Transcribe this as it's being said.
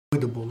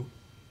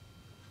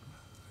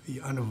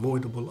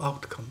unavoidable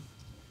outcome.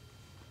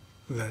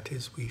 That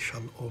is, we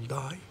shall all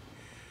die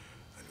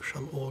and we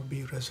shall all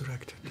be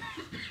resurrected.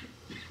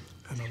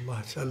 And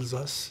Allah tells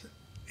us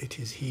it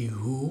is He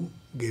who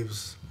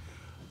gives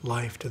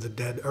life to the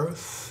dead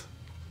earth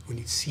when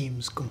it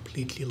seems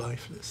completely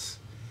lifeless.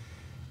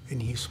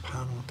 And He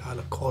subhanahu wa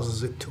ta'ala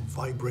causes it to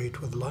vibrate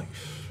with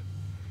life.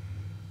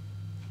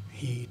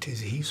 It is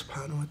He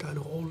subhanahu wa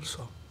ta'ala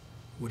also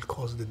will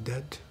cause the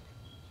dead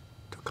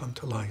to come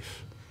to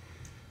life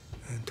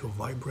and to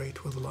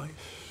vibrate with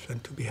life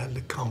and to be held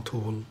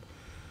accountable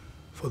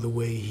for the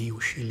way he or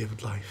she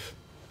lived life.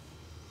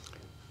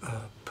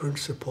 A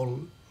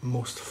principle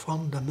most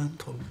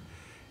fundamental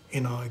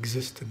in our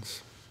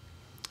existence,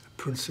 a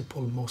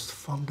principle most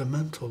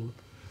fundamental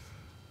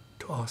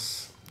to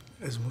us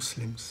as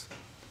Muslims,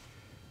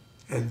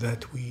 and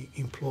that we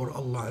implore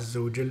Allah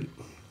Azza wa Jal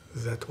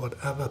that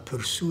whatever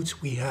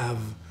pursuits we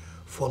have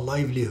for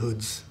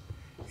livelihoods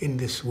in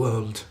this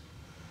world,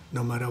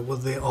 no matter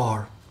what they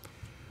are,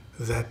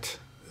 that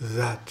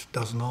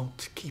does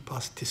not keep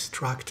us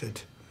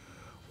distracted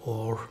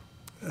or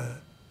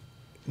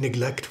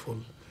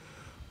neglectful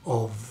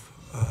of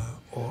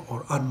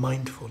or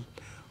unmindful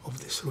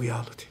of this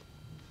reality.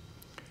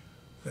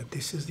 That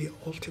this is the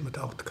ultimate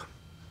outcome.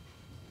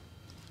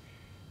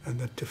 And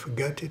that to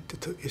forget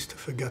it is to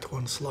forget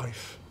one's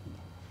life.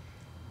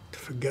 To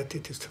forget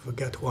it is to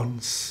forget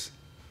one's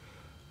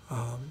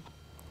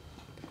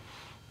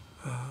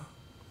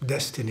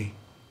destiny.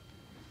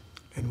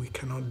 And we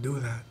cannot do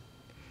that.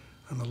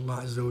 And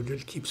Allah Azza wa Jal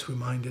keeps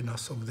reminding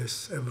us of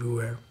this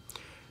everywhere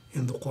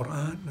in the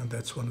Quran, and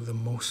that's one of the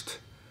most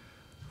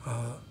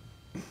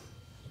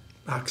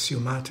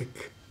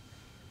axiomatic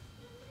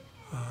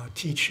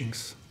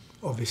teachings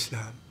of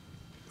Islam.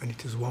 And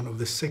it is one of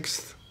the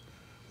six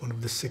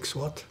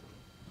what?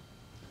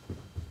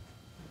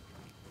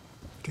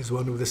 It is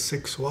one of the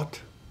six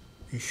what?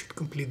 You should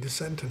complete the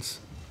sentence.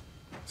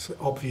 It's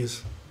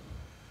obvious.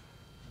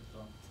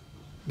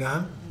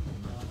 Naam?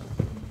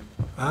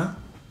 Huh?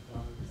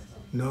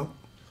 No.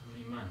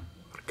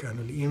 Arkan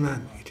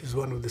al-Iman. It is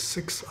one of the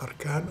 6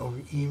 arkan of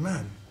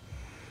Iman.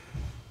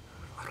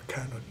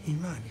 Arkan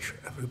al-Iman.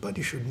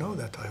 Everybody should know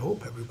that. I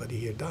hope everybody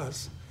here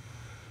does.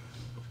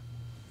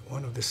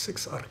 One of the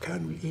 6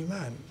 arkan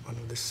al-Iman. One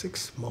of the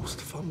 6 most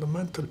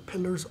fundamental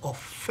pillars of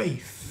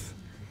faith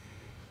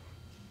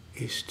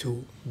is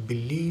to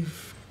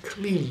believe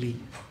clearly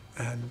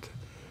and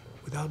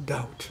without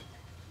doubt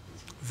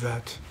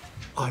that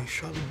I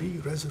shall be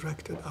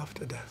resurrected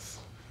after death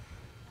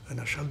and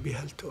I shall be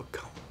held to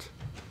account.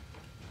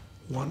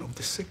 One of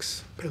the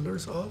 6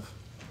 pillars of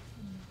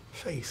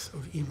faith,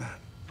 of Iman.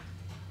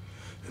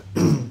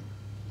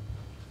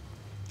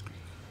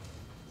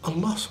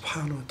 Allah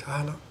subhanahu wa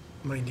ta'ala,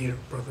 my dear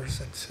brothers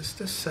and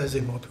sisters, says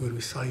in what we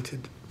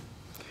recited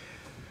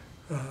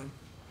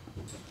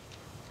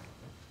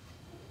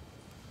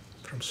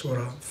from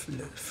Surah,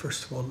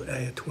 first of all,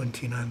 ayah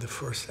 29, the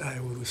first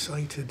ayah we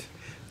recited,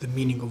 the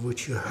meaning of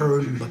which you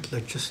heard, but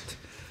let's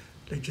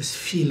just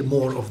feel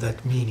more of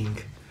that meaning.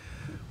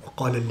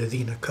 وقال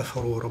الذين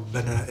كفروا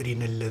ربنا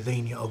أرنا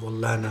الذين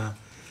أضلانا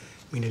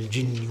من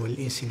الجن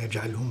والإنس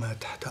نجعلهما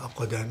تحت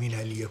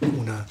أقدامنا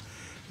ليكونا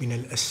من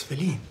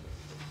الأسفلين.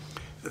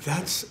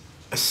 That's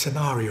a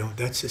scenario,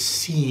 that's a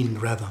scene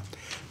rather.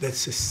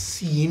 That's a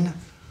scene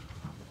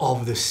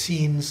of the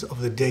scenes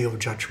of the Day of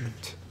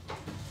Judgment.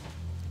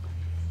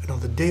 And on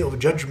the Day of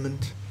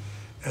Judgment,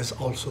 as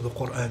also the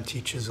Quran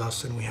teaches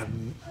us, and we have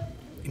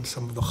in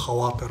some of the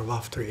khawatir of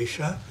after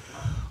Isha,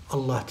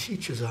 Allah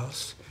teaches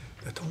us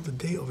that on the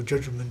Day of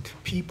Judgment,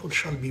 people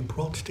shall be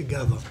brought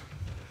together.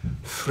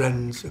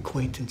 Friends,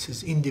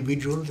 acquaintances,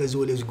 individuals, as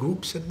well as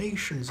groups and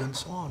nations and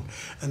so on.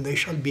 And they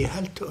shall be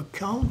held to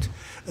account,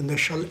 and they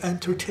shall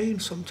entertain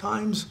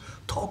sometimes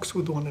talks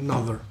with one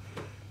another,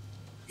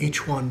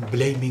 each one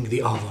blaming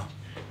the other.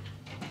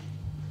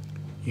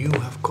 You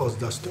have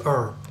caused us to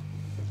err.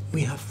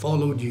 We have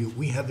followed you.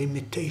 We have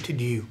imitated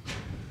you.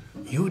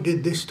 You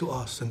did this to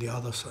us. And the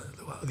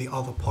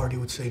other party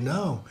would say,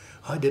 no,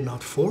 I did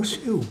not force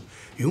you.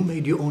 You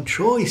made your own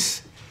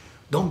choice.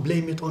 Don't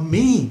blame it on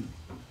me.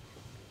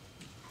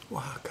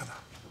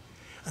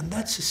 And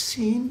that's a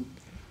scene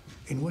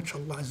in which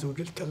Allah Azza wa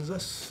Jal tells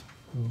us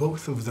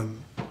both of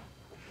them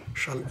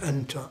shall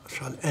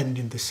end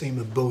in the same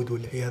abode,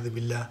 wal-'iyadhu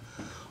billah,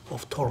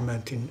 of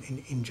torment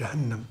in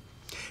Jahannam.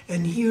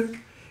 And here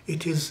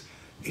it is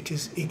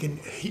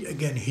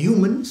again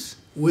humans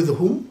with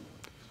whom?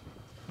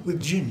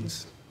 With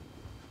jinns.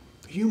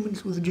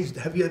 Humans with jinns.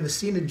 Have you ever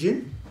seen a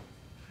jinn?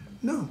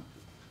 No.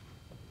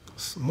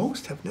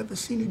 Most have never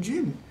seen a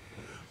jinn.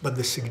 But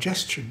the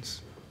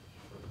suggestions,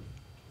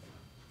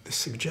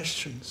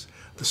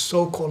 the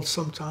so-called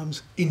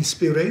sometimes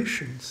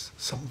inspirations,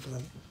 some of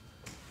them,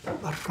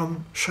 are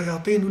from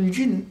shayateen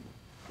al-jinn,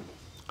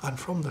 and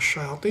from the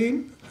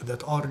shayateen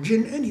that are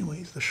jinn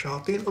anyways, the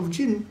shayateen of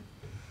jinn.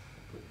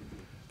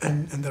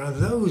 And there are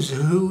those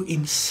who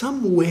in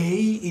some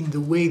way, in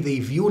the way they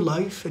view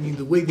life and in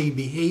the way they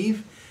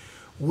behave,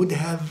 would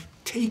have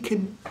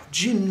taken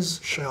jinns,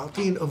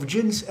 shayateen of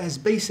jinns, as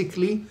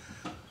basically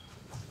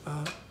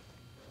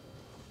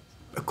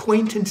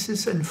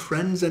acquaintances and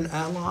friends and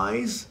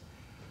allies,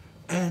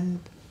 and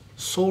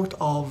sort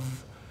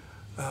of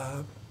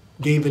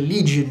gave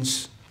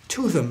allegiance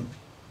to them,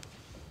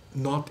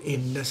 not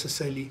in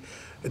necessarily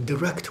a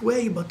direct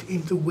way, but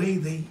in the way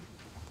they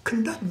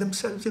conduct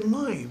themselves in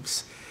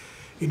lives.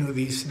 You know,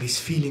 these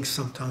feelings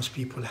sometimes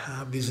people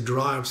have, these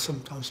drives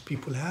sometimes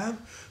people have,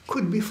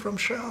 could be from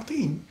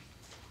shayateen,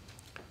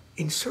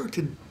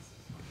 inserted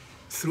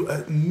through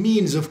a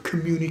means of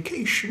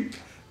communication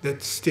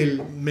that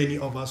still many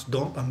of us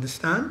don't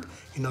understand.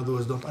 In other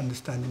words, don't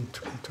understand in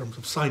terms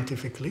of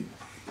scientifically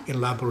in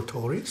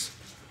laboratories.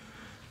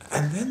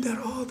 And then there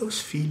are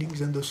those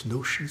feelings and those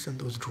notions and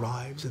those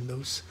drives and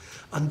those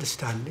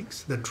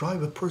understandings that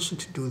drive a person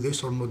to do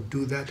this or not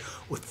do that,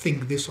 or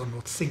think this or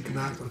not think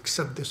that, or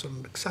accept this or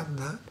not accept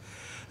that.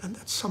 And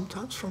that's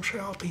sometimes from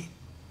shayateen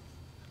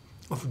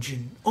of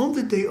jinn. On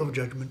the Day of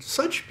Judgment,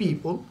 such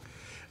people,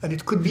 and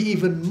it could be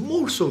even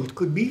more so, it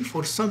could be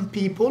for some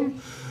people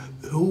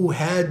who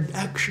had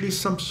actually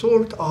some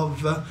sort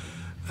of,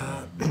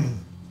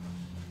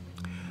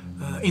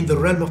 in the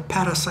realm of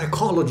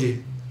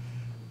parapsychology,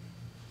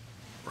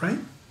 right?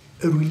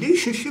 A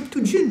relationship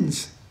to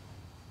jinns.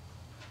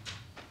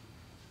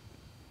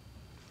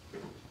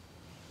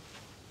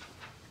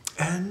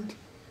 And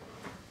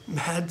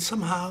had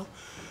somehow,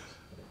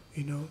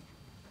 you know,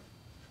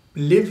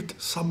 lived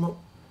some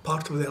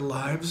part of their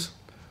lives,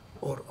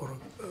 or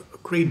a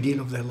great deal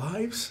of their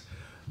lives,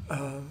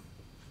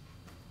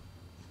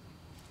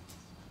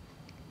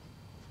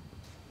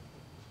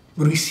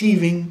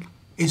 receiving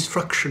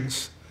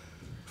instructions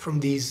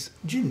from these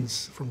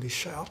jinns, from these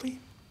shayateen,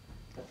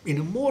 in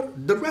a more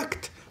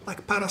direct,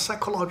 like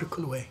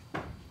parapsychological way.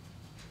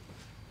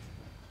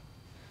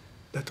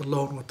 That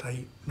alone, what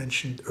I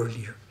mentioned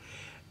earlier.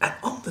 And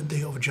on the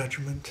Day of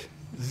Judgment,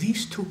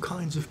 these two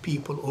kinds of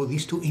people, or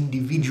these two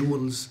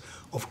individuals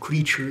of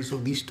creatures, or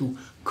these two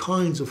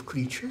kinds of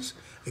creatures,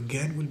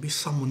 again will be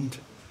summoned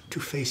to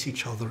face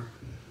each other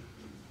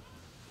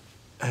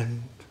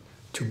and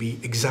to be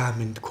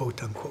examined,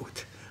 quote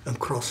unquote, and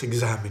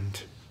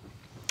cross-examined.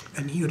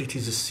 And here it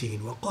is a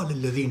scene. وَقَالَ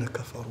الَّذِينَ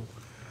كَفَرُوا.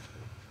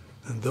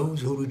 And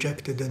those who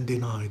rejected and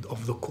denied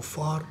of the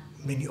kuffar,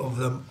 many of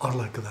them are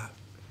like that.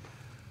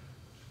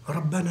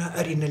 رَبَّنَا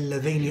أَرِنَا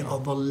الَّذَيْنِ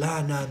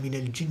أَضَلَّانَا مِنَ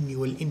الْجِنِّ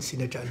وَالْإِنسِ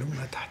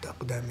نَجْعَلْهُمَا تَحْتَ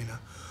أَقْدَامِنَا.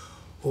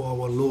 O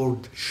our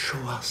Lord, show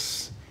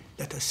us,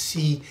 let us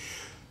see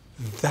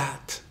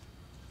that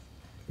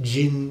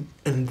jinn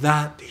and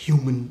that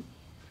human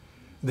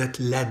that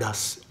led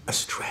us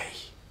astray.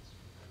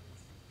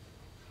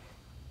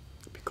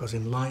 Because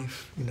in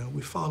life, you know,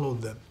 we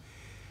followed them.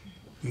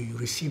 We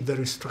received their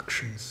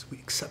instructions. We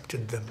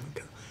accepted them.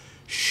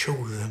 Show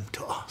them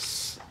to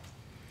us.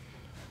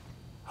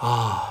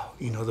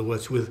 In other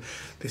words, with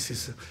a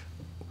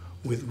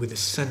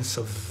sense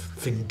of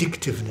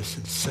vindictiveness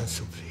and sense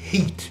of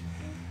heat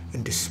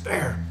and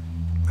despair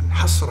and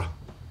hasra.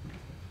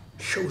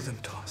 Show them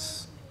to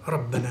us.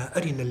 رَبَّنَا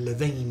أَرِنَا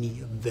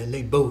الَّذَيْنِ,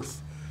 they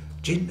both,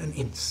 jinn and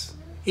ins.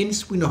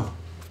 Ins we know,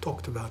 we've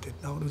talked about it.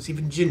 Now there's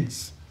even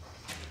jinns.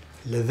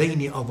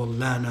 الَّذَيْنِ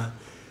أَضَلَّانَا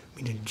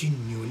مِنَ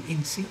الْجِنِّ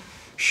وَالْإِنسِ.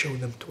 Show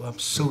them to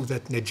us so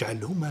that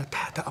نَجْعَلْهُمَا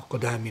تَحْتَ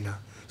أَقْدَامِنَا,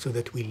 so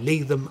that we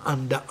lay them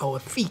under our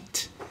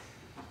feet.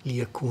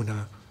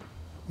 لِيَكُونَ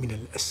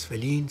مِنَ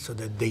الْأَسْفَلِينَ, so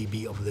that they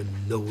be of the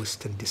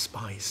lowest and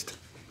despised,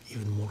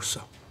 even more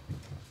so.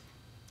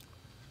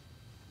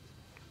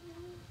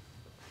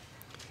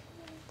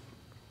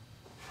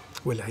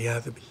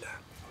 وَالْعِيَاذُ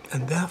بِاللَّهِ.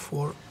 And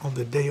therefore, on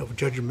the Day of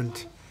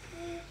Judgment,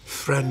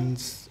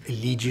 friends,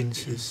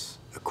 allegiances,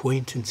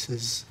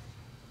 acquaintances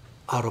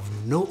are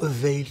of no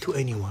avail to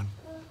anyone.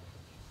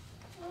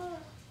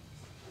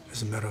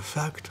 As a matter of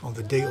fact, on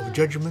the Day of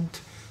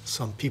Judgment,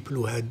 some people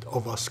who had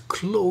of us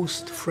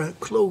close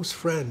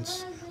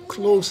friends,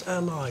 close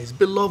allies,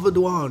 beloved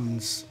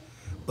ones,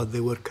 but they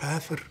were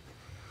kafir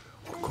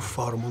or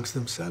kuffar amongst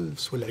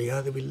themselves,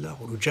 وَالْعِيَاذُ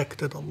بِاللَّهِ, or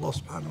rejected Allah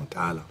subhanahu wa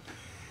ta'ala.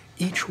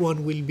 Each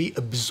one will be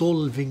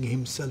absolving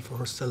himself or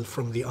herself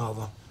from the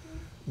other.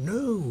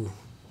 No.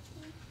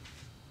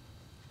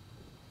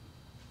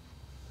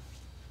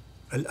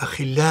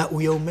 الأخلاء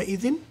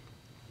يومئذ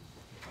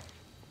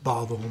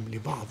بعضهم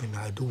لبعض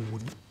عدو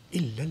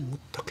إلا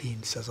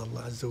المتقين, says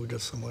Allah Azza wa Jal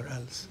somewhere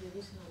else.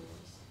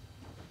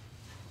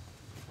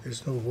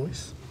 There's no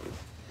voice.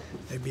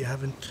 Maybe I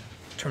haven't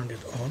turned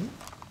it on.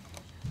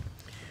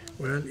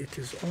 Well, it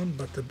is on,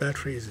 but the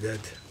battery is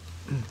dead.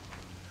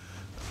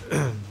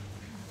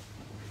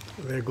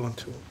 They're going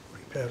to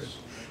repair it.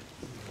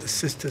 The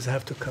sisters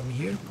have to come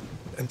here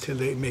until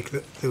they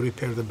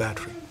repair the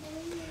battery.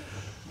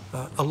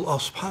 Allah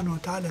subhanahu wa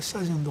ta'ala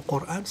says in the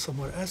Quran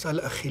somewhere else,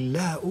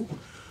 الأخلاء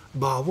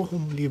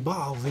بعضهم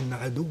لبعض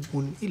عدو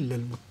إلا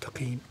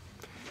المتقين.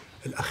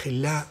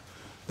 الأخلاء,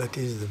 that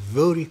is the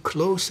very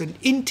close and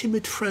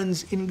intimate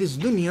friends in this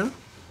dunya,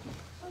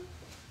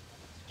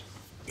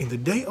 in the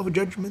Day of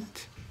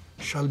Judgment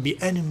shall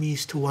be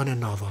enemies to one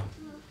another,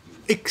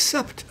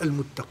 except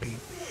al-muttaqin,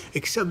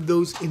 except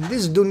those in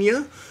this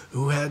dunya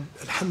who had,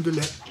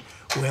 alhamdulillah,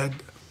 who had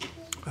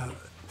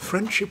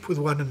friendship with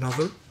one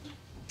another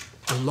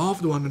and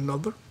loved one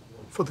another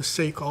for the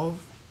sake of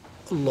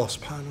Allah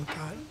subhanahu wa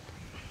ta'ala,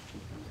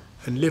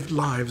 and lived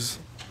lives,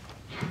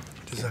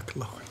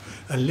 jazakallah,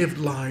 and lived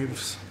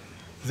lives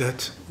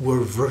that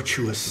were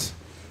virtuous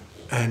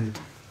and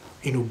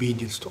in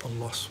obedience to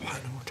Allah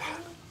subhanahu wa ta'ala.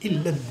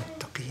 Illa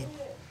al-muttaqeen.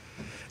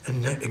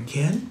 And that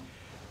again,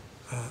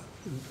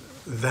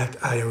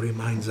 that ayah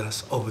reminds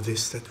us of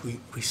this that we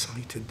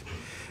recited.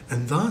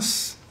 And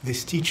thus,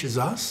 this teaches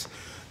us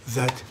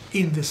that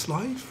in this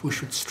life, we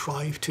should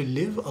strive to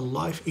live a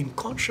life in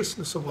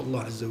consciousness of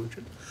Allah Azza wa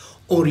Jal,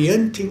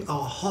 orienting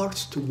our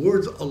hearts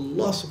towards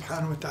Allah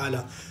subhanahu wa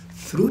ta'ala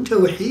through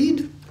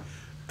tawheed,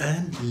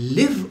 and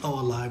live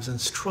our lives and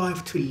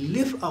strive to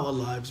live our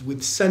lives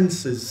with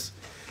senses.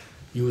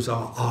 Use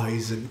our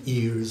eyes and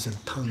ears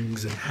and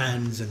tongues and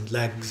hands and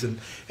legs and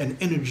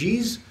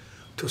energies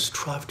to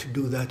strive to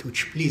do that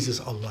which pleases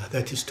Allah.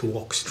 That is to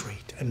walk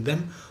straight. And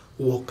then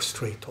walk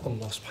straight to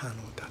Allah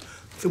subhanahu wa ta'ala.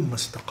 ثُمَّ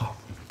اسْتَقَامُوا.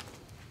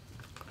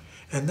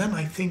 And then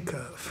I think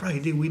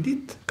Friday we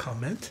did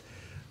comment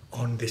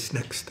on this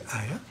next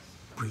ayah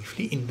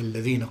briefly. إِنَّ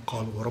الَّذِينَ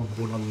قَالُوا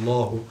رَبُّنَا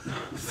اللَّهُ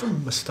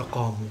ثُمَّ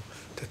اسْتَقَامُوا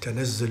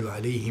تَتَنَزَّلُ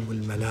عَلَيْهِمُ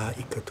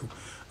الْمَلَائِكَةُ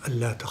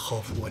أَلَّا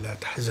تَخَافُوا وَلَا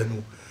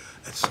تَحْزَنُوا,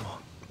 and so on.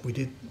 We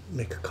did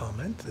make a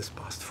comment this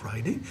past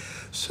Friday.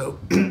 So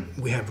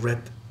we have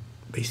read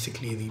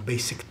basically the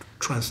basic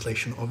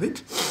translation of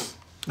it.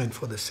 And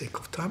for the sake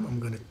of time, I'm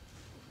going to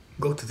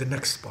go to the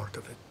next part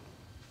of it.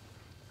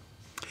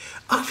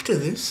 After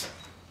this,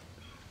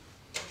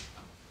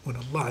 when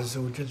Allah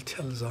Azza wa Jal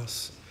tells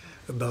us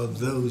about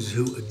those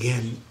who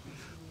again,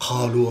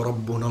 قَالُوا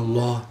رَبُّنَا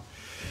اللَّهُ,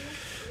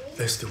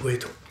 that's the way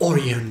to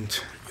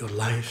orient your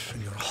life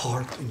and your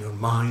heart and your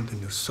mind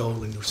and your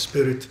soul and your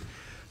spirit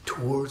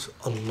towards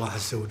Allah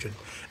Azza wa Jal.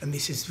 And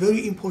this is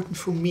very important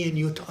for me and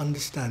you to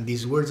understand.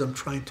 These words I'm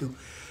trying to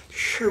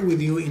share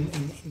with you in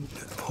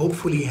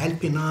hopefully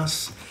helping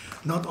us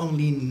not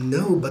only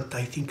know, but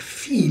I think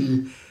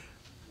feel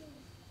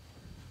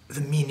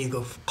the meaning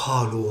of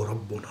قَالُوا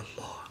رَبُّنَا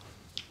اللَّهُ.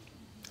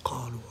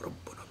 قَالُوا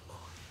رَبُّنَا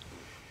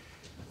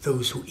اللَّهُ.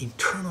 Those who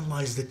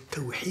internalize the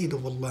tawheed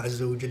of Allah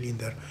Azza wa Jal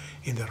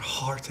in their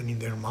heart and in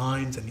their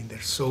minds and in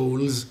their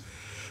souls.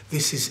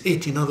 This is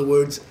it. In other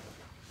words,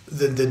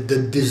 the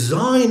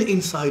design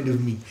inside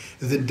of me,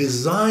 the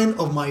design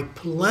of my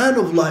plan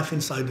of life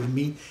inside of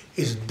me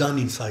is done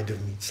inside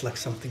of me. It's like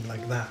something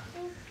like that.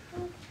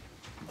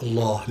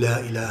 Allah, la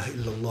ilaha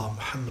illallah,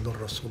 Muhammadur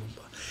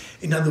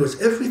Rasulullah. In other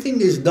words, everything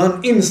is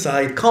done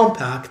inside,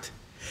 compact.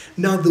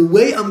 Now the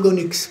way I'm going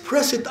to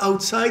express it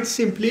outside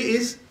simply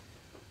is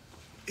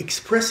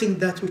expressing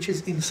that which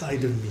is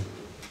inside of me.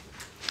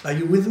 Are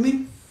you with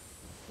me?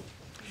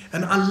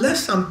 And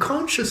unless I'm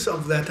conscious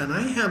of that and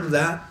I have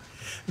that,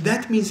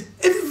 that means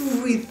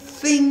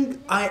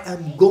everything I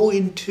am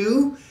going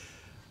to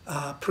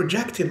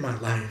project in my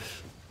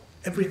life,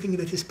 everything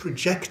that is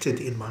projected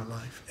in my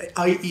life,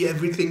 i.e.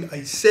 everything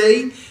I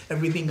say,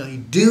 everything I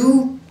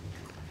do,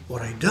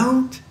 what I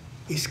don't,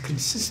 is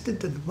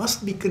consistent and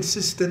must be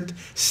consistent,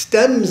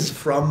 stems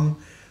from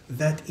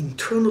that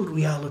internal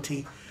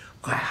reality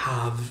I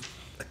have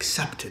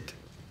accepted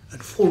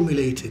and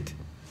formulated.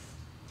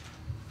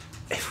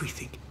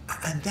 Everything.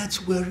 And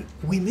that's where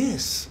we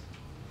miss.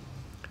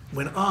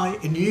 When I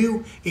and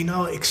you, in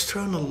our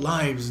external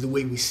lives, the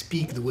way we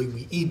speak, the way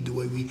we eat, the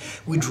way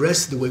we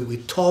dress, the way we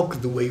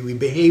talk, the way we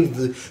behave,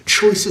 the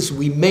choices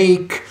we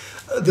make,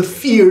 the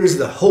fears,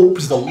 the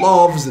hopes, the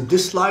loves, the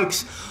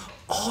dislikes,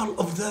 all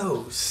of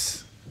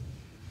those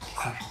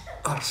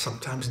are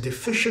sometimes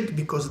deficient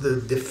because the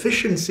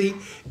deficiency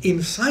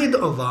inside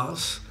of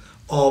us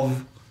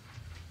of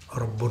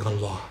Rabbuna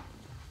Allah.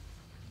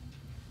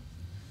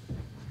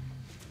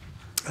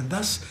 And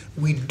thus,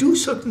 we do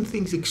certain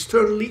things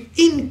externally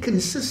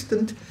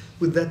inconsistent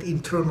with that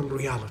internal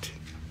reality.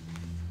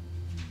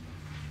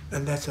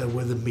 And that's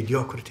where the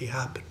mediocrity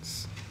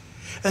happens.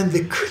 And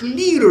the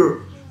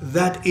clearer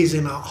that is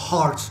in our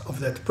hearts of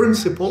that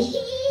principle,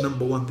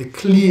 number one, the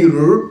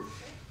clearer,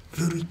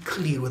 very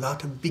clear,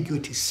 without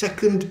ambiguity.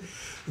 Second,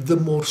 the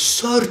more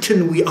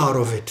certain we are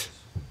of it.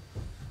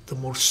 The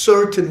more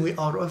certain we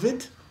are of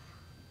it.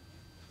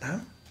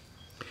 Now,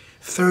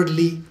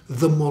 thirdly,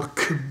 the more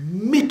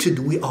committed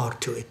we are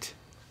to it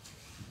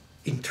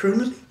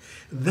internally,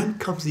 then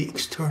comes the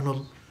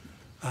external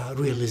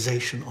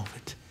realization of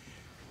it.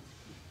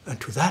 And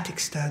to that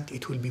extent,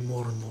 it will be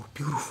more and more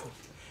beautiful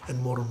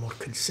and more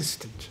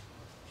consistent.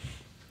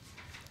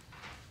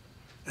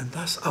 And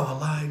thus our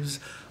lives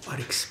are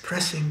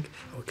expressing,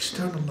 our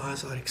external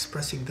lives are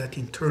expressing that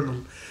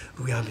internal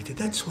reality.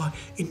 That's why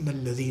إِنَّ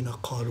الَّذِينَ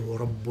قَالُوا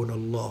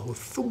رَبُّنَا اللَّهُ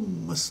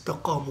ثُمَّ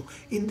اسْتَقَامُوا.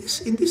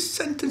 In this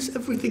sentence,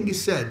 everything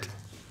is said.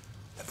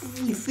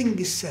 Everything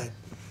is said.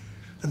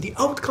 And the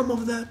outcome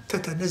of that,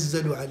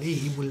 تَتَنَزَّلُ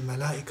عَلَيْهِمُ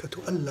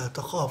الْمَلَائِكَةُ أَلَّا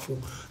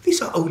تَخَافُوا.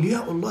 These are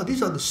awliya Allah.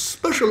 These are the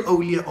special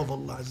awliya of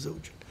Allah Azza wa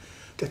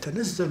Jal.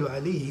 تَتَنَزَّلُ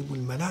عَلَيْهِمُ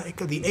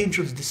الْمَلَائِكَةُ. The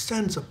angels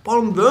descends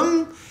upon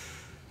them.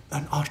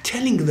 and are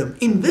telling them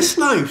in this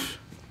life,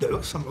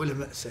 some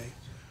ulama say,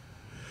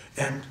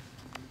 and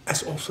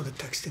as also the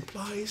text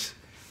implies,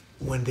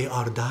 when they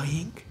are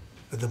dying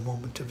at the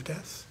moment of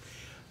death,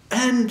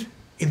 and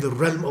in the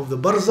realm of the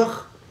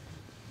barzakh,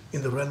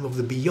 in the realm of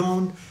the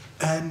beyond,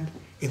 and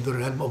in the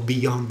realm of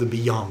beyond the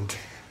beyond,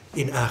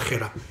 in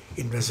akhirah,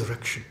 in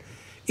resurrection.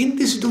 In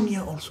this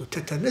dunya also,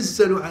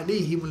 تَتَنَزَّلُ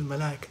عَلَيْهِمُ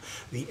الْمَلَائِكَةُ,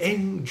 the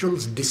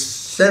angels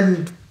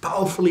descend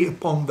powerfully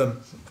upon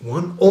them.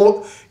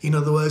 In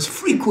other words,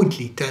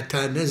 frequently,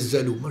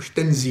 تَتَنَزَّلُ مش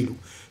تنزل,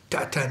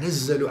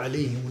 تَتَنَزَّلُ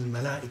عَلَيْهِمُ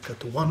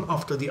الْمَلَائِكَةُ, one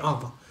after the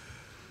other,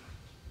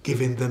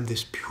 giving them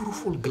this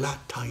beautiful glad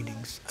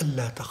tidings.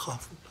 أَلَّا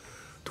تَخَافُوا,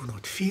 do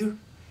not fear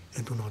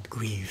and do not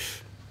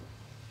grieve.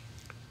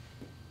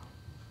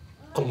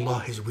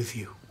 Allah is with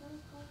you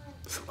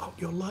throughout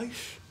your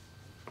life,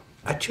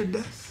 at your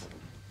death,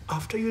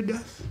 after your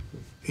death,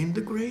 in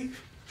the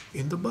grave,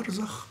 in the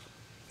barzakh,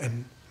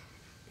 and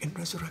in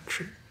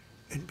resurrection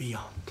and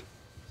beyond.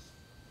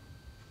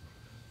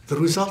 The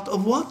result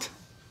of what?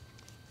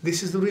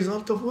 This is the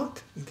result of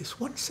what? In this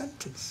one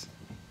sentence.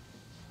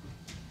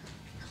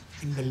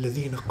 إِنَّ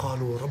الَّذِينَ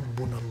قَالُوا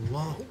رَبُّنَا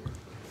اللَّهُ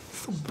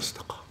ثُمَّ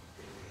اسْتَقَامُوا.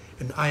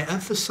 And I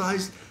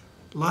emphasized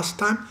last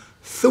time,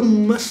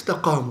 ثُمَّ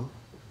اسْتَقَامُوا.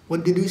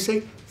 What did we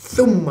say?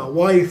 Thumma.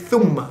 Why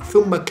thumma?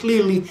 Thumma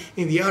clearly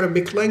in the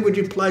Arabic language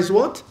implies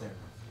what?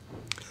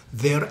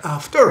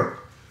 Thereafter.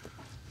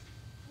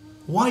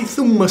 Why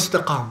thumma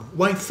istaqam?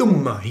 Why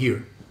thumma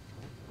here?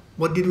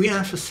 What did we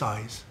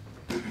emphasize?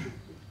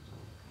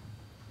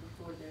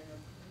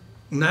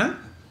 No?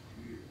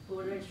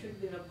 Before that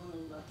should be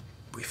Rabbunallah.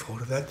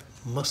 Before that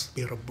must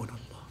be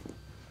Rabbunallah.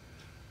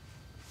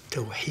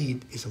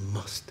 Tawheed is a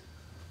must.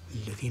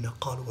 الَّذِينَ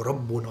قَالُوا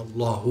رَبُّنَا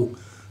اللَّهُ.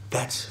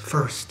 That's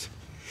first.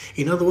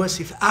 In other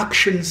words, if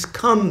actions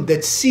come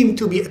that seem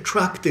to be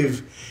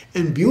attractive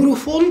and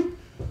beautiful,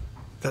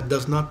 that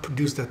does not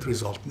produce that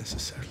result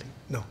necessarily.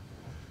 No.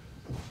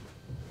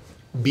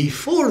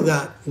 Before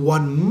that,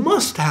 one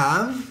must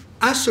have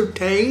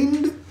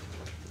ascertained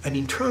and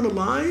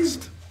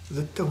internalized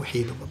the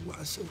tawheed of Allah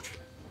Azza wa Jalla.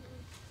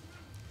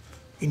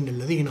 إِنَّ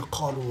الَّذِينَ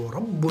قَالُوا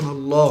رَبُّنَا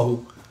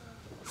اللَّهُ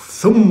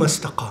ثُمَّ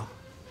اسْتَقَامُوا.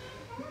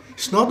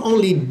 It's not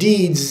only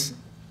deeds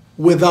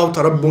without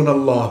رَبُّنَا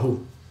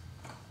اللَّهُ.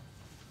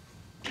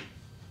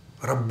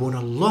 رَبُّنَا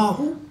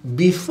اللَّهُ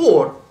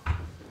before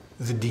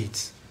the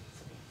deeds.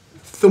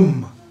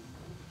 ثُمَّ.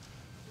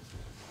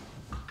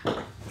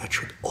 That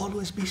should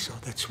always be so.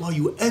 That's why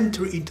you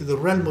enter into the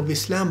realm of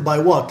Islam by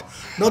what?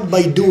 Not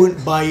by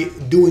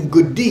doing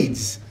good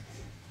deeds.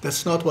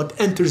 That's not what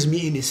enters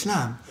me in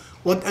Islam.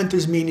 What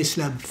enters me in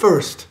Islam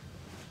first?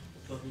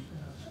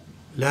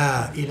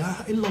 لا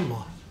إله إلا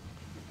الله.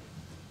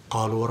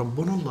 قالوا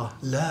ربنا الله.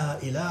 لا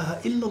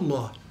إله إلا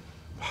الله.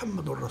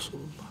 محمد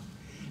رسول الله.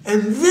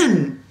 And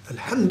then,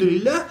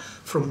 alhamdulillah,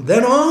 from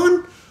then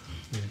on,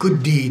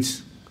 good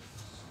deeds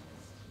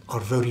are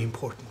very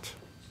important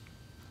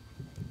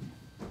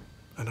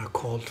and are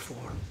called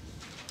for.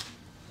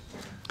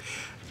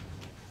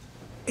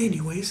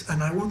 Anyways,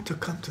 and I want to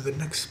come to the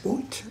next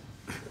point.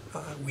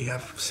 We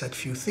have said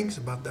few things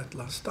about that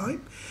last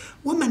time.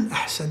 وَمَنْ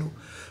أَحْسَنُ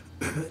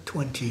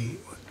 32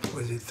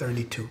 or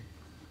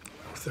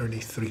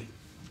 33.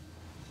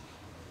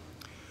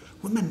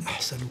 وَمَنْ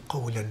أَحْسَنُ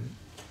قَوْلًا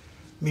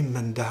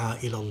ممن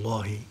دعا إلى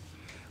الله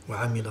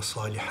وعمل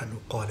صالحا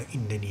وقال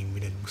إنني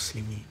من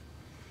المسلمين.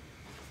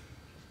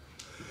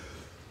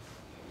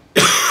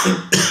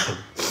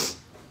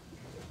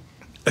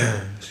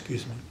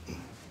 Excuse me.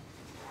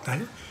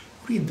 I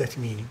read that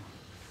meaning.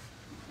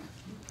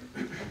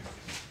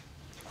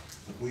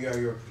 We are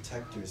your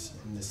protectors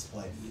in this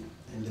life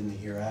and in the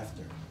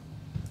hereafter.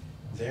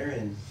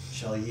 Therein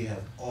shall ye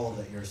have all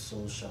that your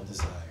soul shall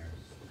desire.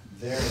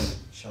 Therein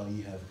shall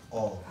ye have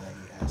all that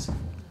ye ask for.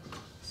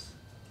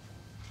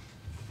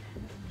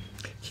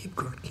 Keep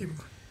going, keep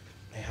going.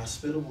 A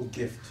hospitable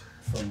gift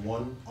from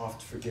one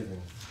oft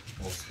forgiving,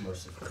 most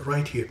merciful.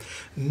 Right here.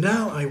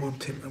 Now I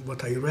want him,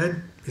 what I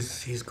read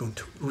is he's going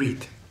to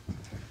read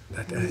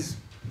that as.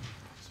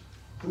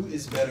 Who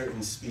is better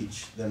in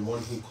speech than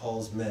one who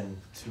calls men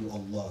to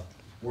Allah,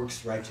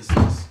 works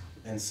righteousness,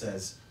 and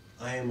says,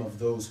 I am of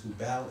those who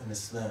bow in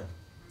Islam.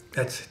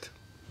 That's it.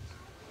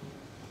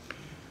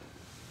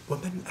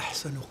 وَمَنْ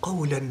أَحْسَنُ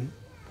قَوْلًا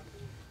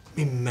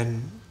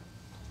مِمَّنْ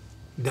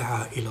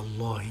دَعَا إِلَى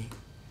اللَّهِ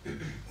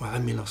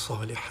وَعَمِلَ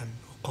صَالِحًا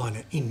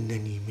وَقَالَ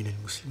إِنَّنِي مِنَ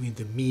الْمُسْلِمِينَ,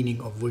 the meaning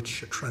of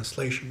which, a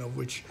translation of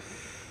which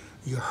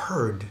you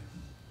heard.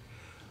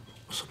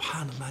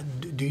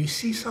 SubhanAllah, do you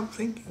see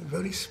something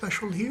very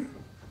special here?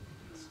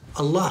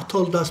 Allah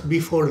told us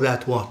before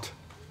that what?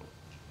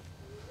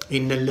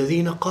 إِنَّ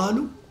الَّذِينَ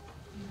قَالُوا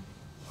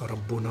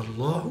رَبُّنَا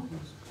اللَّهُ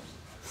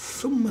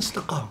ثُمَّ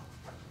اسْتَقَامُوا.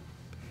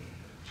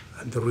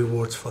 And the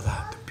rewards for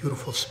that, the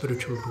beautiful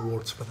spiritual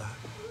rewards for that.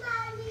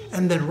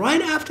 And then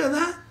right after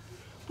that,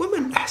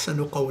 وَمَنْ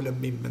أَحْسَنُ قَوْلًا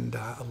مِمَّنْ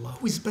دَعَا اللَّهُ.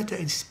 Who is better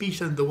in speech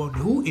than the one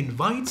who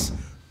invites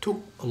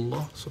to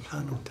Allah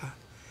subhanahu wa ta'ala.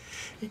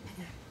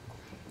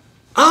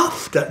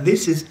 After,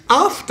 this is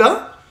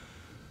after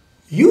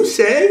you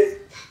say,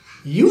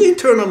 You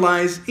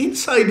internalize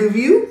inside of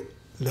you,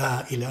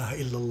 La ilaha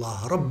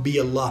illallah, Rabbi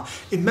Allah.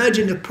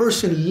 Imagine a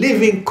person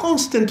living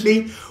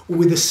constantly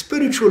with a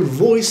spiritual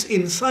voice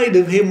inside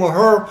of him or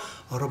her,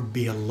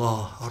 Rabbi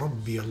Allah,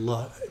 Rabbi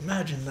Allah.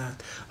 Imagine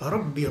that,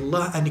 Rabbi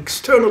Allah, and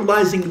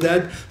externalizing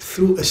that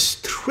through a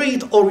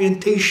straight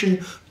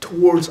orientation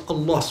towards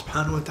Allah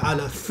subhanahu wa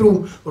ta'ala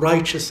through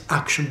righteous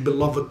action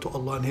beloved to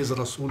Allah and His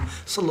Rasul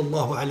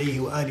sallallahu alayhi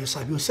wa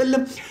alihi wa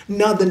sallam.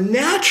 Now the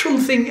natural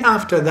thing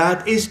after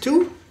that is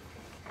to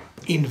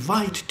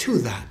invite to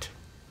that.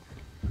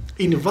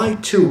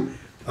 Invite to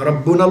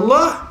Rabbuna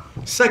Allah.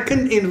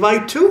 Second,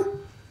 invite to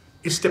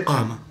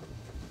istiqamah,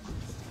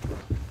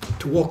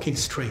 to walking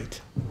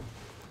straight.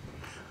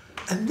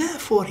 And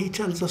therefore he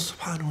tells us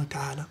subhanahu wa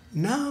ta'ala,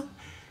 now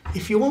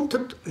if you want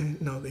to,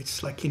 no,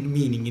 it's like in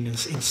meaning, in a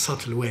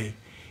subtle way.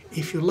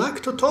 If you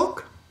like to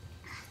talk,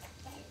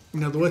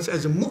 in other words,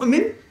 as a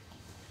mu'min,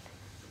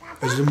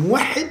 as a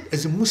muwahid,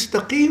 as a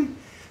mustaqim,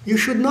 you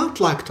should not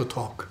like to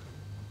talk.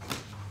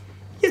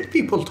 Yet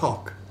people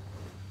talk.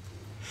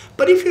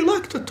 But if you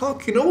like to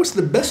talk, you know what's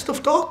the best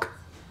of talk?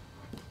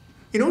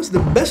 You know what's the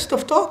best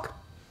of talk?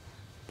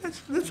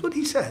 That's what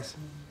he says.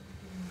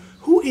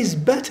 Who is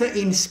better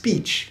in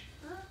speech?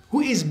 Who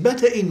is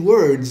better in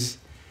words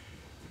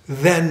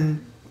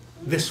than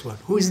this one?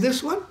 Who is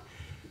this one?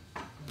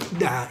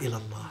 Da'a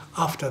ilallah.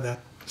 After that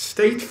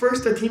state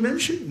first that he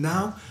mentioned,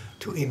 now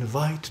to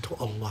invite to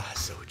Allah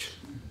Azza wa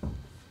Jal.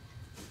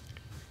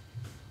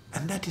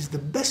 And that is the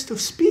best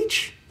of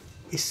speech,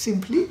 is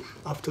simply,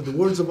 after the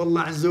words of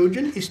Allah Azza wa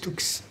Jal, is to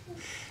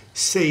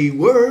say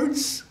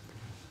words,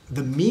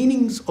 the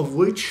meanings of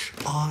which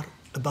are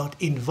about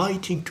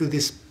inviting to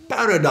this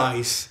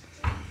paradise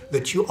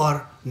that you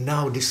are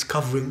now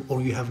discovering,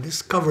 or you have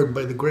discovered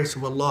by the grace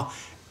of Allah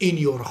in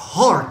your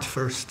heart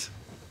first,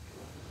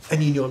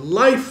 and in your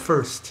life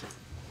first,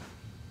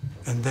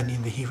 and then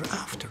in the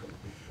hereafter,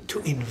 to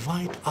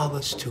invite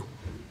others to.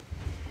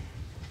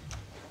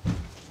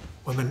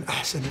 وَمَنْ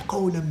أَحْسَنُ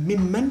قَوْلًا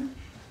مِمَّنْ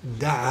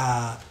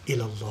دَعَا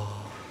إِلَى اللَّهِ.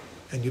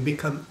 And you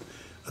become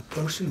a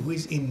person who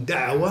is in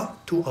da'wah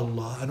to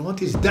Allah. And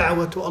what is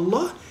da'wah to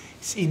Allah?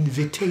 It's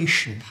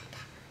invitation.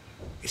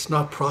 It's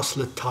not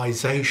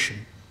proselytization.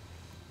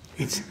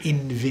 It's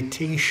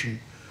invitation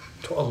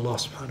to Allah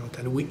subhanahu wa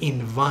ta'ala. We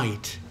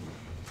invite,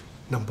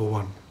 number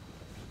one.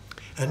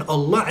 And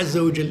Allah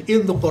Azza wa Jal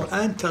in the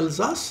Quran tells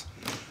us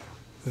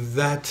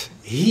that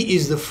He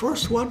is the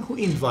first one who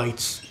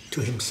invites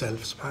to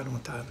Himself subhanahu wa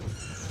ta'ala,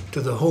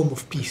 to the home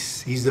of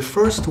peace. He's the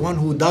first one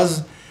who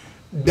does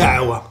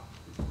da'wah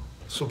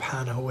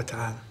subhanahu wa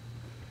ta'ala.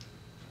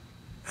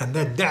 And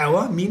that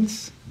da'wah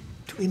means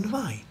to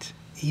invite.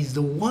 He's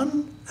the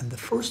one and the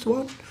first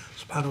one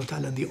subhanahu wa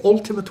ta'ala, and the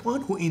ultimate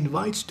one who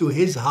invites to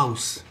His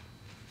house.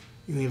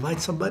 You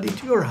invite somebody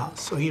to your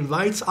house. So He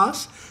invites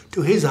us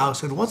to His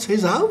house. And what's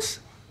His house?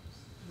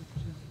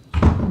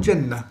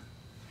 Jannah.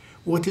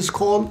 What is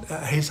called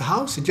His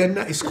house,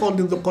 Jannah, is called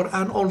in the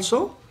Quran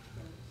also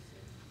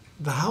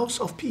the house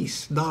of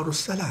peace, Darus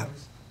Salam.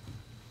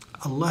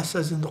 Allah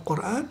says in the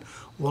Quran,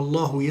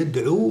 Wallahu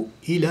yad'u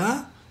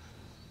ila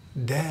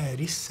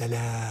Daris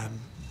Salam.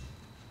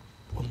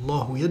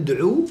 Wallahu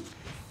yad'u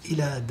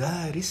ila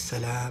Daris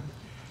Salam.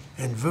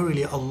 And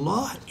verily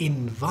Allah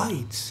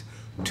invites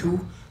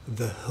to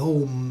the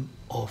home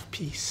of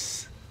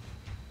peace.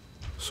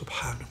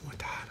 Subhanahu wa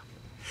ta'ala.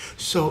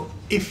 So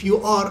if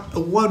you are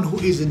one who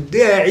is a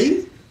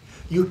da'i,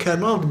 you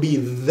cannot be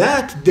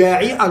that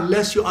da'i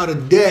unless you are a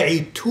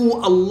da'i to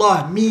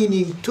Allah,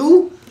 meaning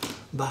to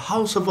the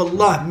house of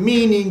Allah,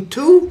 meaning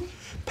to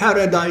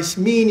paradise,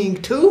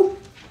 meaning to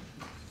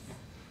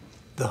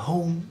the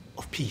home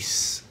of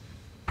peace.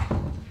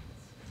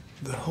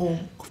 The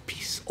home of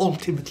peace,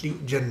 ultimately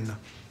Jannah.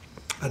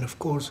 And of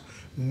course,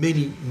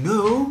 many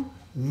know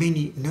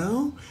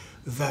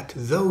that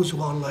those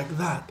who are like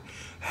that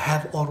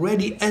have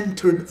already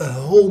entered a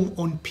home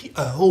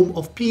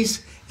of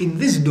peace in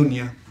this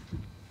dunya,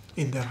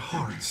 in their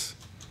hearts.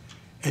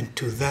 And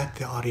to that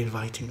they are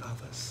inviting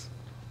others.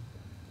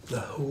 The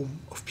home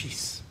of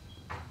peace.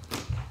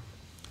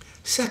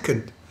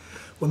 Second,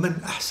 وَمَنْ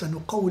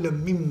أَحْسَنُ قَوْلًا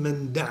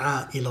مِمَّنْ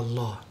دَعَا إِلَى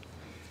اللَّهِ.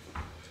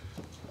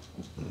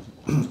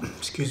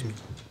 Excuse me.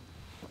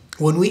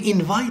 When we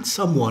invite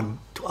someone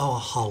to our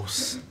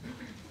house,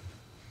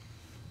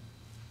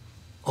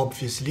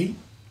 obviously,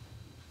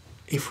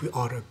 if we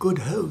are a good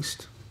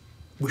host,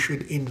 we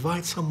should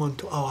invite someone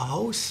to our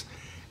house,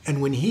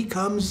 and when he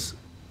comes,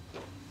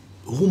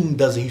 whom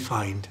does he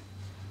find?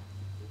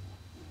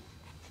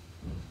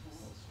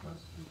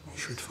 He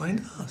should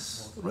find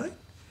us, right?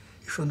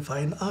 He shouldn't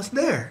find us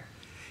there.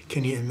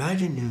 Can you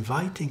imagine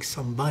inviting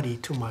somebody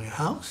to my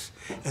house,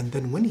 and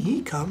then when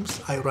he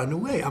comes, I run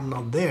away, I'm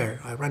not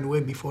there. I run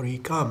away before he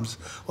comes,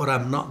 or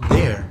I'm not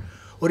there,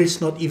 or it's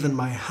not even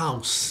my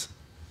house.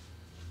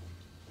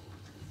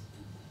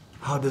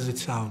 How does it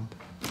sound?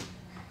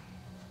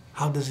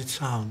 How does it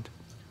sound?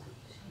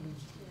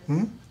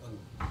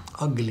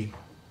 Ugly.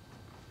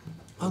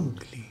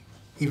 Ugly.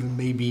 Even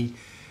maybe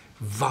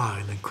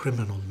vile and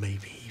criminal,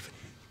 maybe even.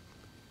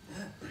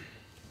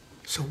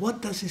 So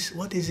what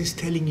is this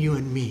telling you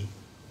and me?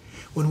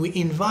 When we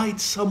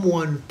invite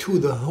someone to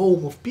the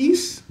home of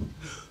peace,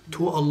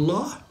 to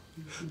Allah,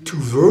 to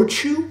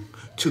virtue,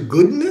 to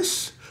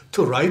goodness,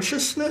 to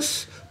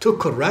righteousness, to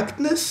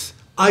correctness,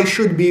 I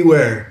should be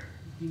where?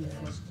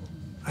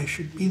 I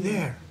should be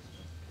there.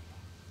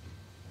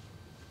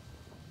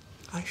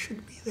 I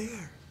should be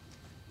there.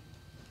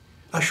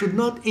 I should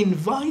not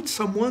invite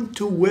someone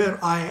to where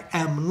I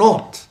am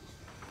not,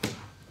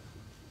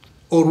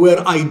 or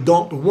where I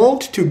don't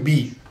want to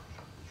be.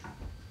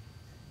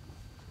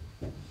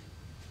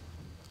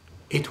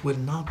 It will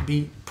not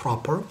be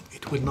proper,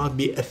 it will not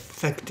be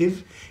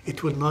effective,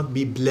 it will not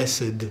be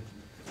blessed.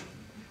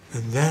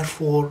 And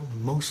therefore,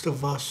 most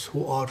of us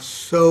who are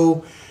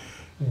so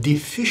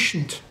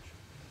deficient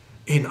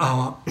in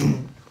our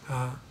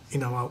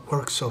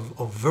works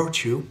of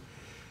virtue,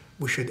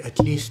 we should at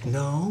least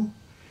know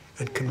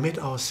and commit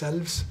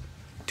ourselves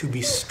to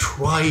be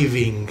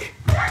striving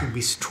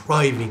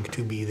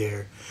to be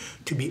there,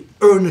 to be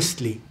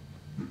earnestly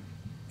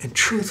and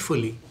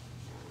truthfully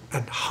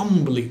and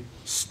humbly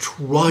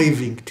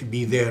striving to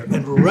be there,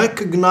 and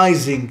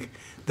recognizing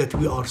that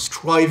we are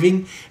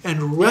striving,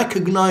 and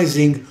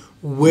recognizing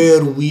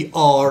where we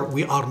are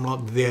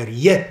not there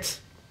yet.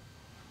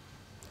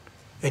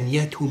 And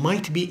yet we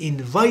might be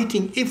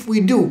inviting, if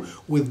we do,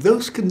 with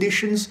those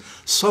conditions,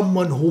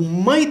 someone who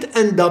might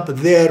end up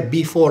there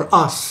before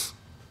us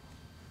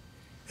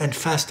and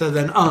faster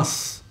than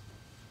us.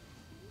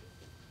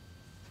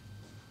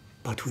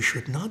 But we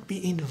should not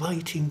be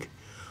inviting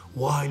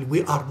while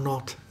we are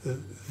not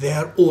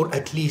there, or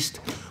at least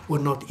we're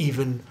not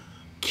even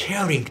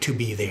caring to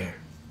be there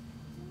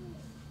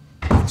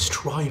and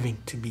striving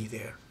to be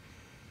there.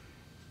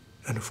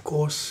 And of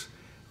course,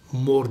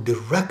 more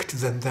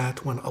direct than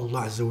that, when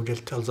Allah Azza wa Jal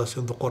tells us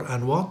in the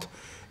Quran what?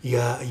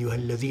 Ya ayyuha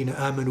alladhina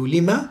amanu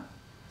lima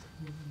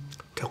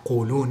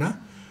taquluna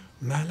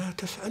ma la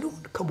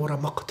taf'alun kabura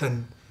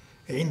maqtan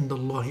inda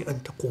Allahi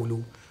an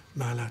taqulu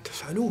ma la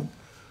taf'alun.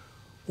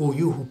 O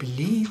you who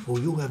believe, O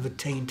you who have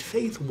attained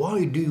faith,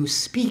 why do you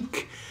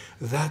speak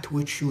that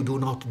which you do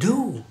not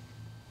do?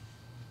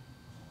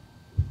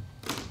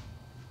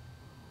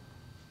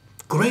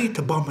 Great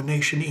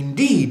abomination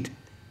indeed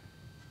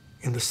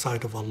in the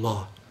sight of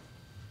Allah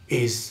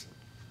is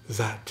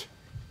that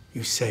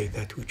you say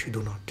that which you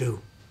do not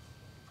do.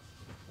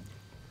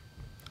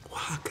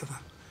 وهكذا.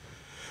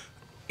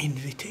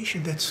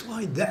 Invitation, that's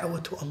why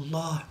da'wah to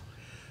Allah,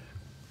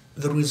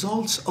 the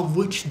results of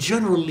which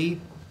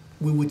generally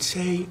we would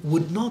say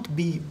would not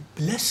be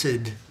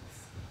blessed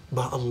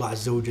by Allah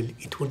Azza wa Jal.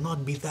 It will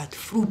not be that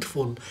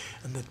fruitful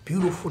and that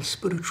beautiful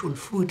spiritual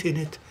fruit in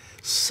it.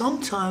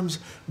 Sometimes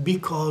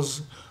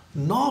because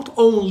not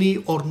only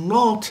or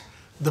not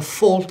the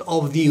fault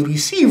of the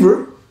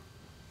receiver,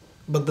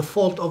 but the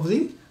fault of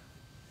the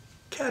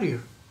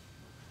carrier,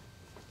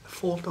 the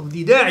fault of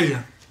the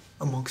da'iyah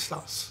amongst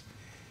us.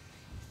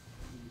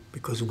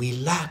 Because we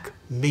lack,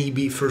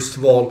 maybe first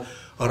of all,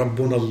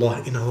 Rabbuna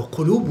Allah in our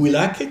qulub, we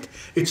lack it,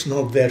 it's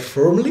not there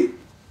firmly.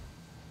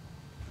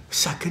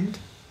 Second,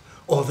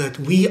 or that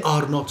we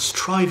are not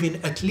striving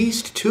at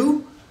least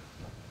to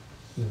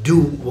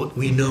do what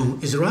we know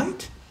is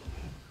right.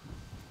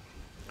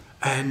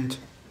 And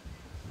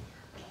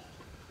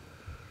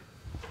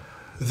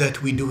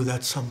that we do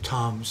that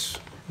sometimes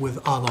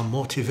with other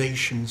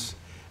motivations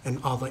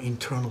and other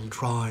internal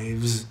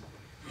drives,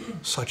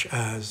 such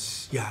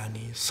as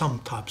some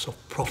types of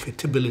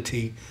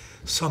profitability,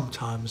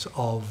 sometimes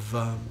of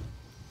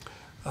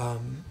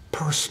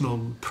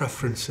personal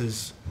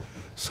preferences,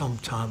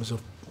 sometimes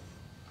of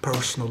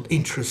personal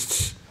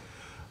interests,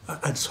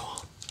 and so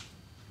on,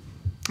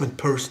 and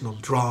personal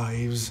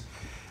drives.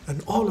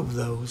 And all of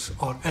those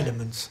are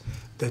elements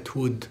that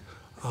would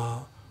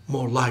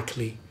more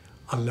likely,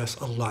 unless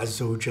Allah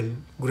Azza wa Jal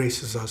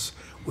graces us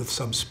with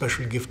some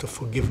special gift of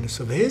forgiveness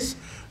of His,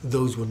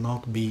 those will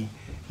not be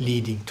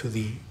leading to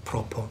the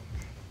proper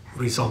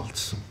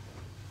results.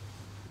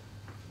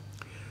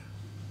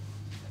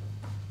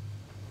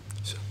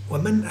 So,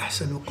 وَمَنْ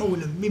أَحْسَنُ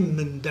قَوْلًا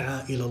مِمَّنْ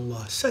دَعَا إِلَى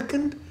اللَّهِ.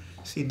 Second,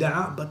 see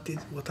da'a, but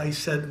what I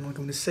said, what I'm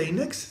going to say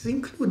next, is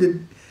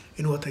included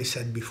in what I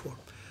said before.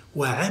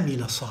 وَعَمِلَ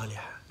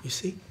صَالِحًا. You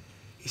see,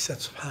 He said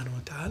subhanahu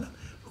wa ta'ala,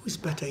 who is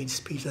better in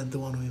speech than the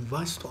one who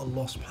invites to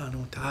Allah subhanahu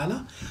wa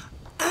ta'ala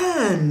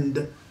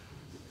and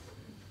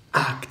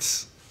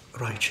acts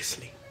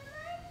righteously.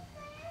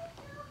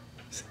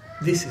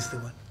 This is the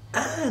one.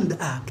 And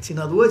acts. In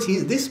other words,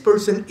 this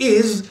person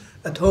is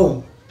at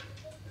home,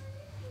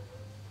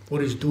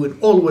 or is doing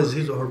always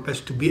his or her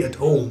best to be at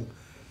home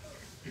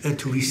and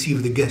to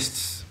receive the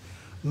guests,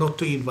 not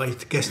to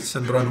invite guests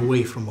and run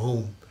away from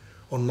home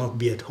or not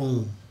be at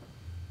home.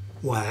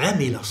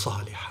 وَعَمِلَ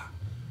صَالِحًا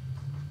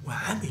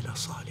وَعَمِلَ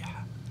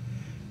صَالِحًا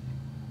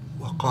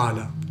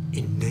وَقَالَ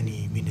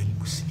إِنَّنِي مِنَ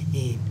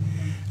الْمُسْلِمِينَ,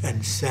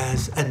 and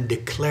says and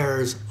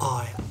declares,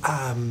 I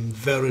am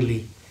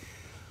verily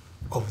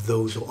of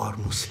those who are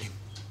Muslim.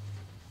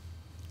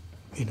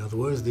 In other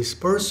words, this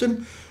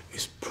person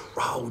is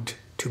proud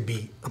to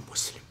be a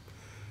Muslim.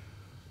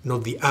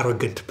 Not the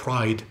arrogant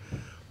pride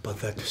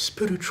But that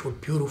spiritual,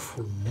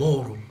 beautiful,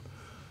 moral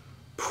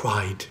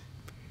pride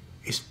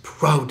is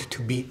proud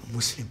to be a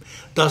Muslim,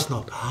 does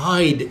not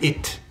hide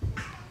it.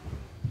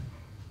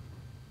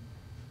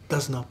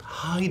 Does not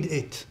hide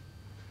it.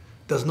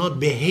 Does not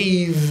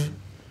behave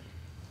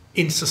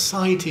in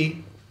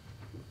society,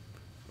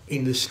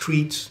 in the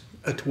streets,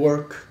 at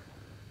work,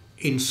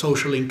 in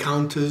social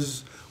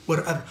encounters,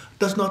 wherever.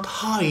 Does not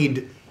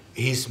hide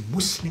his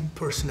Muslim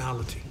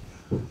personality.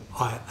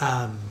 I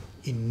am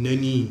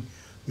innani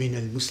min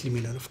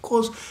al-Muslimin. And of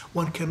course,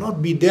 one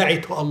cannot be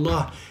da'i to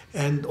Allah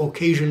and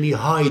occasionally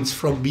hides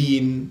from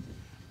being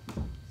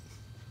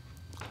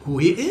who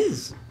he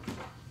is.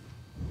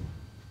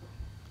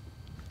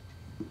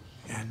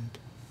 And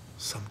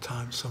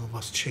sometimes some of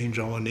us change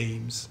our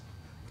names.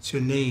 What's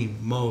your name?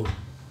 Mo.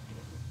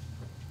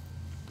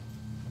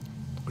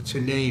 What's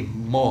your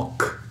name?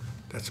 Mok.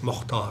 That's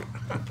Mokhtar.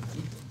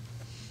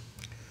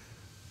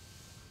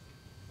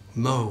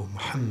 Mo,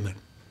 Muhammad.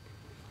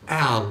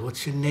 Al,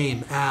 what's your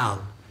name?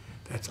 Al.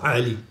 That's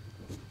Ali.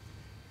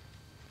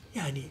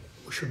 Yani,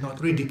 we should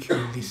not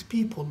ridicule these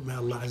people. May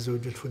Allah Azza wa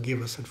Jal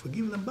forgive us and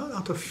forgive them, but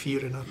out of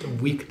fear and out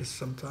of weakness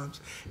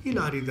sometimes.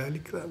 Ilari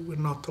dhalik, we're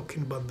not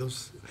talking about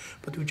those,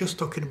 but we're just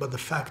talking about the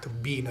fact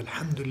of being,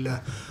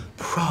 alhamdulillah,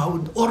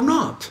 proud or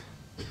not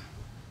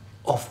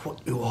of what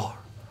you are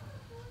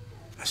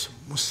as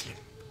a Muslim.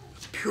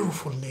 A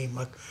beautiful name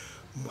like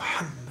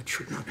Muhammad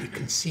should not be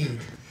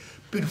concealed.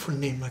 Beautiful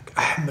name like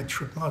Ahmad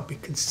should not be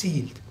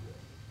concealed.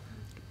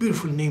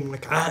 Beautiful name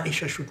like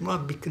Aisha should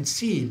not be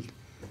concealed.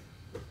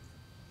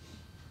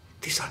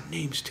 These are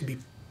names to be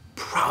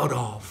proud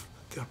of.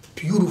 They are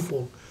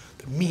beautiful.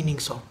 The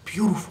meanings are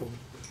beautiful.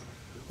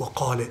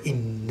 وَقَالَ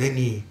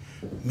إِنَّنِي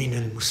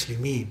مِنَ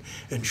الْمُسْلِمِينَ,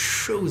 and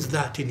shows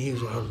that in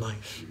his or her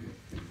life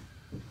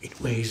in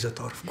ways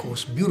that are, of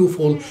course,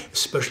 beautiful,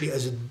 especially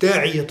as a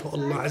da'iyah to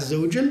Allah Azza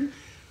wa Jal,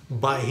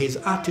 by his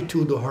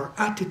attitude or her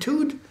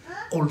attitude,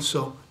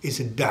 also is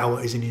a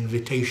da'wah, is an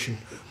invitation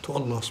to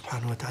Allah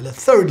subhanahu wa ta'ala.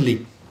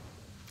 Thirdly,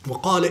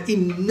 وَقَالَ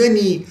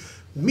إِنَّنِي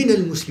مِنَ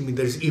الْمُسْلِمِينَ.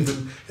 There's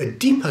even a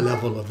deeper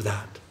level of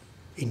that.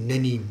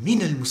 إِنَّنِي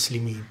مِنَ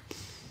الْمُسْلِمِينَ.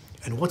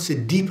 And what's a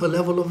deeper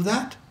level of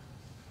that?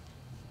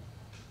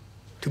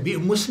 To be a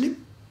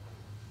Muslim?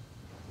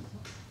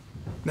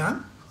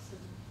 Naam?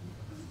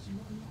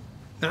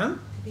 Naam?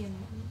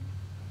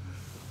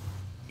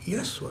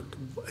 Yes, what?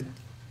 A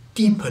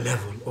deeper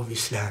level of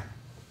Islam.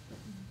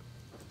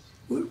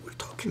 We're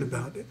talking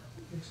about it.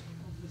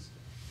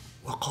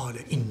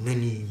 وَقَالَ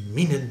إِنَّنِي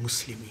مِنَ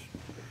الْمُسْلِمِينَ.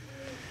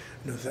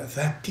 You know,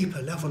 that deeper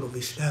level of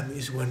Islam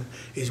is when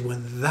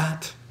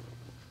that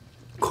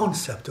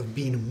concept of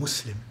being a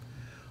Muslim,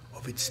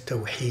 of its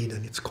tawheed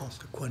and its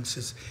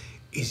consequences,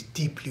 is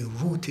deeply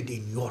rooted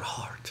in your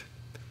heart.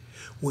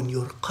 When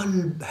your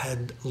qalb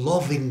had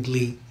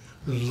lovingly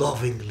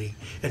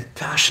and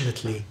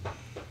passionately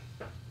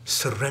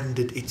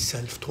surrendered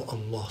itself to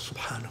Allah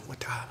subhanahu wa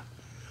ta'ala.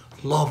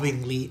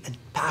 Lovingly and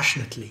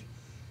passionately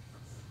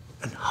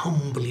and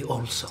humbly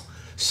also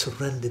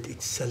surrendered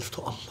itself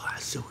to Allah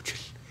Azza wa Jal.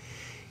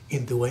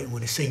 In the way,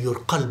 when I say your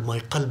qalb, my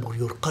qalb, or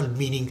your qalb,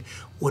 meaning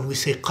when we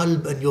say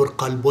qalb and your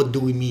qalb, what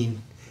do we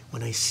mean?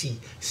 When I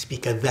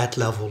speak at that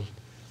level,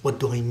 what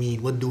do I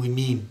mean? What do we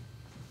mean?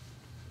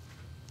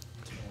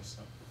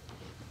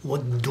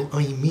 What do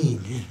I mean?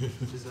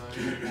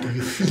 Do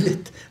you feel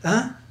it?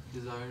 Huh?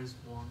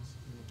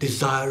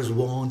 Desires,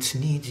 wants,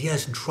 needs,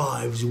 yes,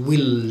 drives,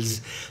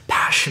 wills,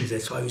 passions.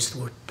 That's why I use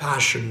the word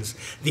passions.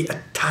 The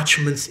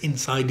attachments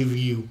inside of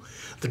you,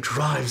 the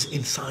drives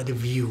inside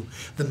of you,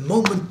 the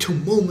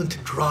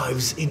moment-to-moment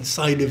drives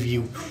inside of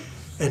you,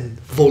 and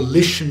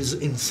volitions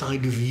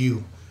inside of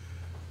you.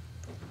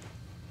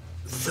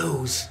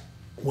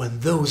 When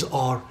those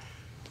are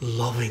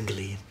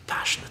lovingly and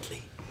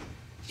passionately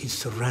in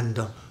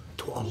surrender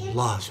to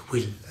Allah's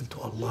will and to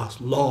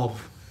Allah's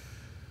love,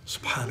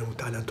 subhanahu wa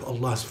ta'ala, and to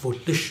Allah's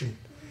volition,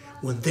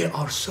 when they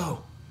are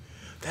so,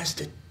 that's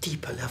the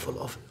deeper level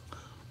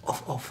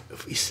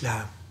of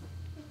Islam.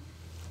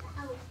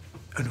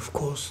 And of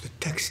course, the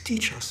text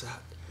teaches us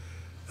that.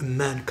 A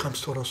man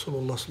comes to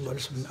Rasulullah sallallahu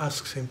alaihi wasallam and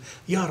asks him,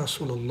 Ya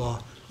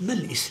Rasulullah,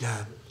 mal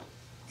Islam?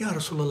 Ya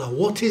Rasulullah,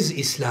 what is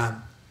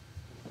Islam?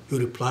 He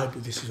replied,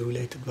 this is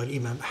related by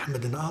Imam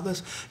Ahmad and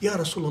others, Ya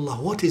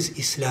Rasulullah, what is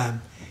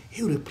Islam?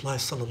 He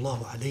replies,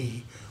 sallallahu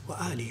alayhi wa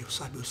alihi wa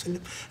sahbihi wa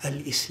sallam,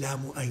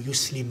 al-Islamu an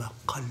yuslima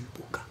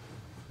qalbuka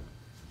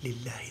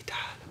lillahi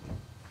ta'ala.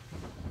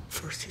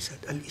 First he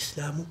said,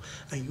 al-Islamu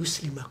an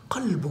yuslima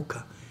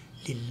qalbuka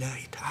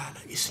lillahi ta'ala.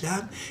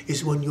 Islam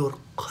is when your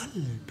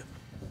qalb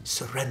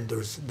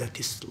surrenders, that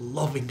is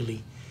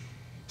lovingly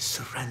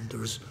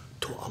surrenders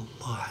to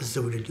Allah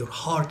Azza wa Jal. Your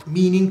heart,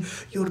 meaning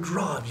your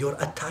drive, your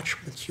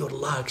attachments, your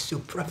likes, your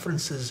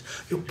preferences,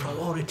 your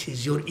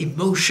priorities, your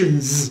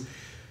emotions.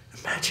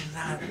 Imagine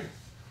that.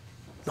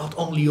 Not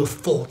only your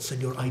thoughts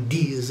and your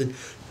ideas and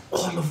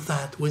all of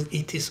that,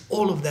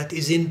 all of that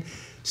is in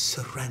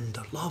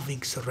surrender,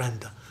 loving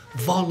surrender,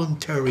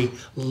 voluntary,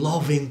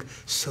 loving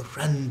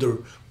surrender,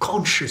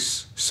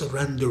 conscious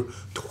surrender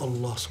to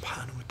Allah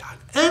subhanahu wa ta'ala.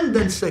 And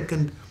then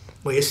second,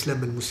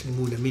 وَيَسْلَمَ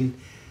الْمُسْلِمُونَ مِنْ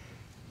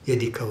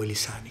يَدِكَ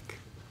وَلِسَانِكَ.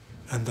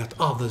 And that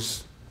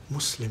others,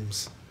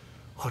 Muslims,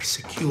 are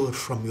secure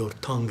from your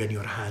tongue and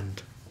your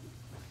hand,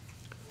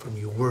 from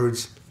your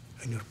words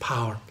and your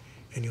power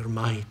and your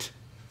might.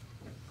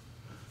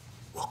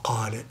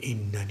 وَقَالَ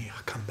إِنَّنِي,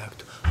 I come back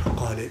to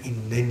وَقَالَ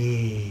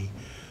إِنَّنِي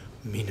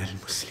مِنَ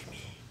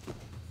الْمُسْلِمِينَ.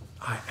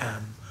 I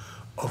am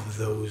of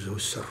those who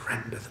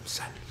surrender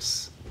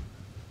themselves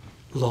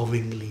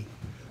lovingly,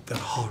 their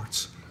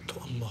hearts to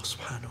Allah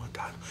subhanahu wa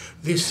ta'ala.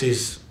 This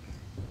is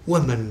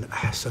وَمَنْ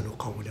أَحْسَنُ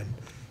قَوْلًا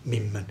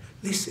مِمَّنْ.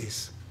 This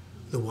is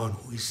the one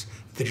who is,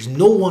 there is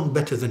no one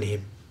better than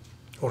him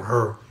or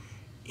her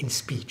in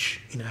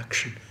speech, in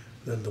action,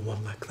 than the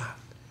one like that.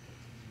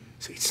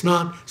 So it's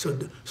not,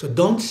 so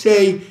don't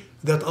say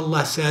that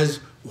Allah says,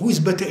 who is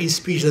better in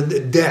speech than the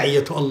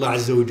da'iyah to Allah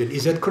Azza wa Jal.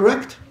 Is that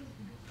correct?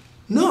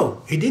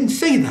 No, he didn't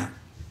say that.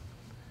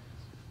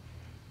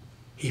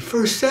 He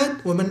first said,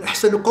 وَمَنْ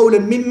أَحْسَنُ قَوْلًا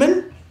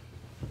مِمَّنْ.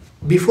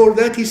 Before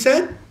that he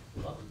said,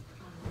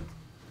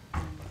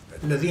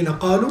 الَّذِينَ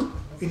قَالُوا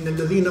إِنَّ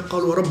الَّذِينَ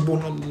قَالُوا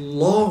رَبُّنَا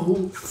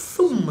اللَّهُ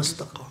ثُمَّ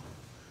اسْتَقَامُوا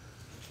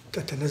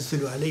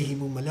تتنزل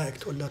عليهم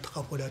الملائكة ألا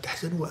تخافوا ولا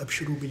تحزنوا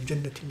وأبشروا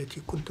بالجنة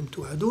التي كنتم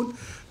توعدون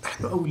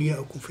نحن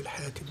أولياؤكم في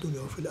الحياة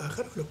الدنيا وفي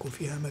الآخرة ولكم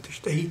فيها ما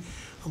تشتهي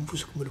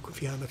أنفسكم ولكم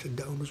فيها ما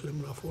تدعون نزلا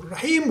من غفور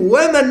رحيم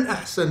ومن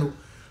أحسن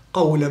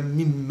قولا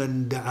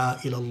ممن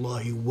دعا إلى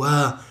الله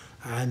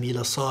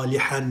وعمل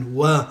صالحا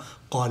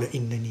وقال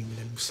إنني من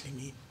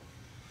المسلمين.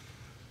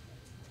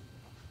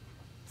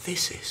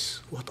 This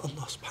is what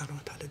Allah subhanahu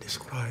wa ta'ala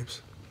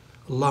describes.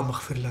 اللهم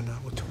اغفر لنا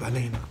وتب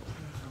علينا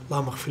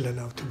اللهم اغفر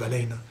لنا وتب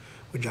علينا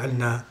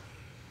واجعلنا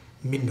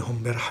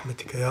منهم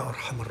برحمتك يا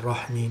أرحم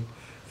الراحمين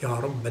يا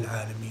رب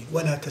العالمين.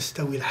 ولا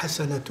تستوي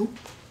الحسنة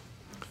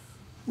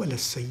ولا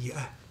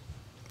السيئة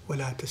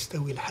ولا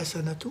تستوي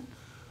الحسنة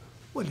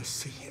ولا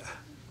السيئة.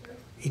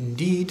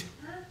 Indeed,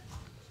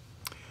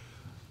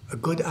 a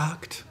good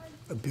act,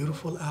 a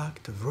beautiful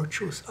act, a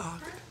virtuous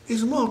act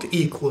is not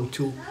equal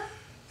to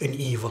an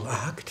evil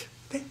act.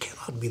 They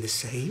cannot be the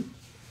same.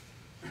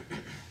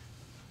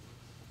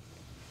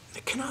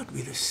 They cannot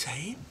be the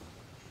same.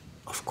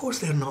 Of course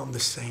they're not the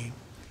same.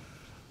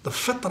 The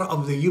fitrah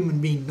of the human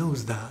being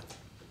knows that.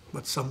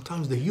 But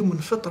sometimes the human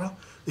fitrah,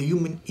 the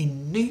human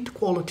innate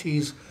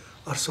qualities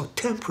are so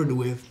tampered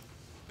with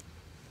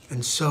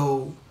and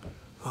so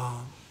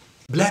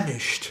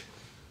blemished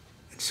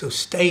and so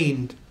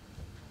stained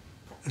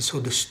and so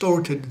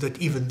distorted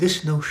that even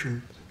this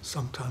notion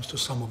sometimes to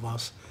some of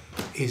us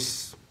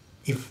is,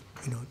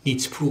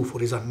 needs proof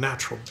or is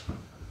unnatural.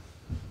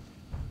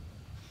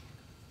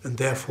 And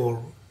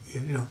therefore,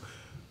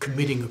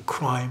 committing a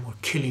crime or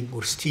killing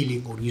or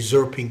stealing or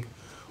usurping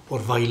or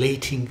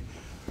violating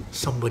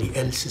somebody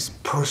else's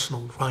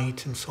personal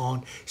right and so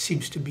on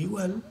seems to be,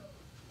 well,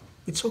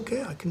 it's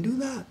okay, I can do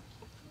that.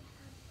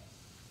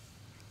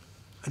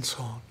 And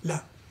so on.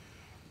 La.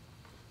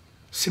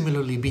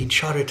 Similarly, being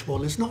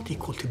charitable is not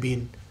equal to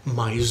being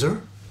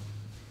miser.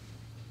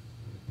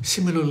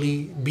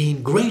 Similarly,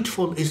 being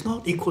grateful is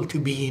not equal to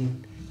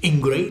being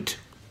ingrate.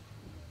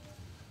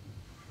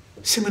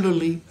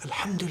 Similarly,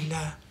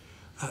 alhamdulillah,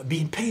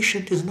 being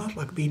patient is not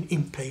like being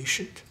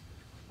impatient.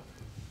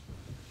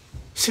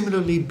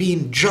 Similarly,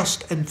 being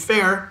just and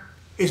fair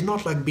is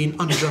not like being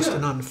unjust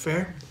and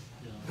unfair.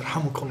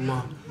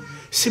 Yarhamukallah.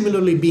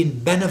 Similarly,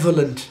 being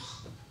benevolent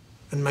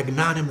and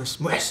magnanimous,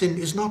 muhsin,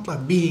 is not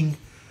like being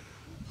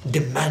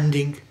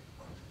demanding.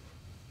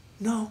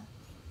 No.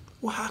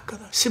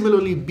 وهكذا.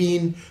 Similarly,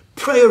 being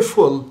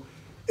prayerful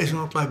is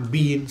not like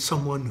being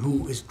someone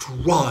who is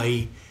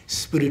dry,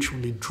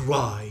 spiritually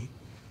dry.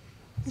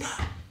 No.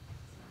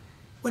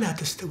 ولا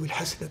تستوي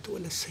الحسنة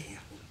ولا السيئة.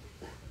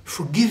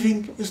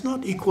 Forgiving is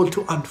not equal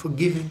to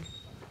unforgiving.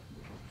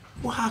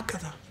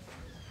 وهكذا.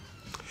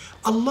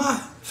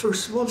 Allah,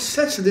 first of all,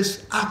 sets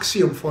this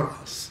axiom for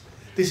us.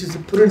 This is a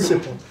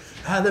principle.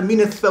 هذا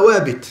من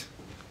الثوابت.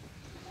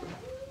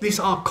 These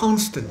are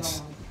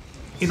constants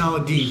in our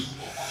deen.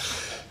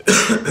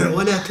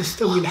 ولا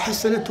تستوي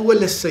الحسنة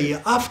ولا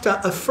السيئة.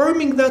 After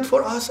affirming that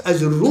for us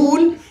as a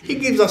rule, he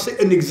gives us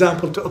an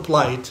example to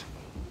apply it.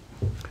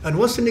 And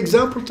what's an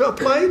example to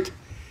apply it?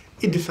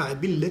 ادفع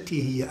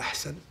بالتي هي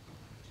أحسن.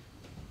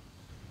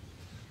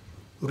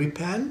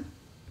 Repel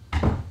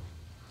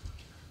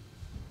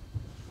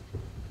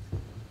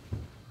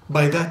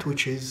by that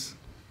which is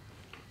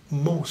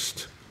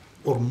most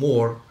or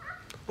more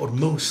or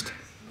most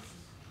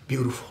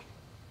beautiful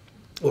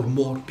or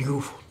more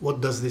beautiful.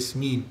 What does this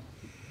mean?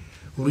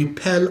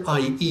 Repel,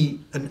 i.e.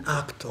 an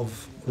act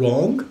of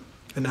wrong,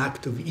 an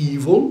act of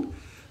evil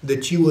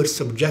that you were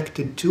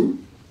subjected to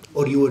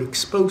or you were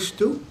exposed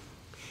to.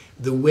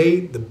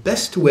 The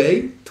best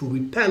way to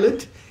repel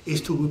it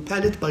is to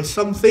repel it by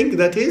something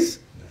that is,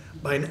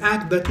 by an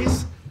act that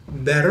is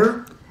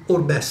better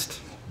or best.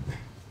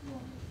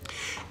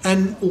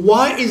 And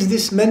why is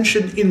this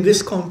mentioned in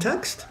this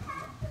context?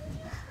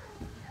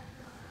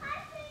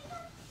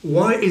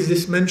 Why is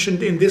this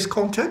mentioned in this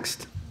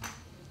context?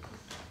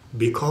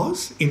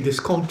 Because in this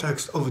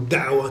context of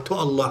da'wah to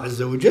Allah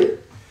Azza wa Jal,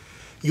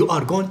 you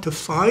are going to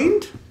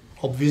find,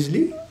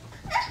 obviously,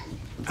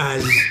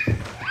 as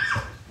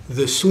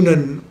the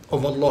sunan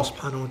of Allah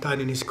subhanahu wa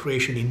ta'ala in His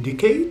creation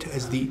indicate,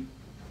 as the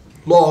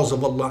laws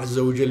of Allah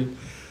Azza wa Jal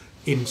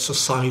in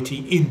society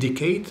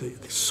indicate,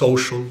 the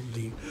social,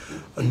 the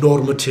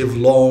normative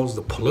laws,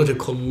 the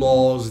political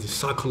laws, the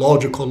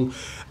psychological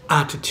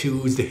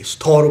attitudes, the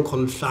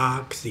historical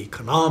facts, the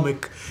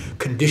economic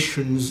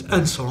conditions,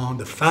 and so on,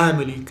 the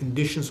family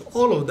conditions,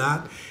 all of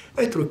that,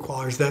 it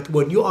requires that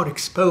when you are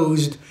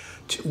exposed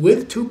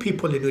with two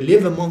people and you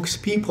live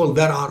amongst people,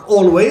 there are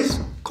always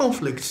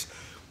conflicts.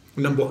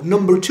 Number one.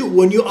 Number two,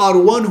 when you are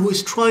one who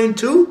is trying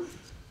to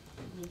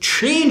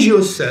change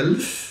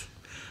yourself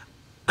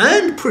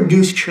and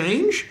produce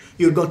change,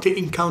 you're going to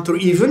encounter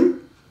even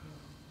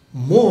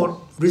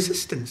more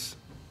resistance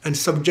and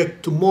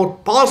subject to more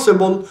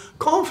possible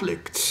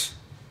conflicts,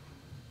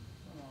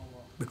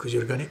 because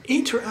you're going to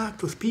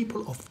interact with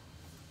people of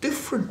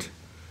different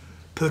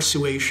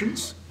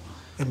persuasions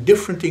and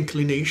different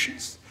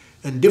inclinations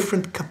and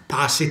different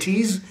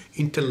capacities,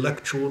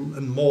 intellectual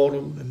and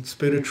moral and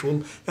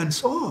spiritual and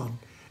so on,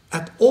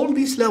 at all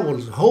these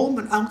levels, home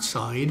and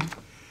outside.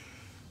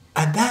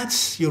 And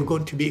that's, you're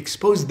going to be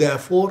exposed,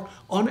 therefore,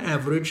 on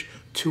average,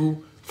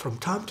 to, from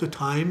time to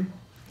time,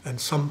 and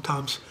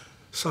sometimes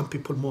some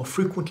people more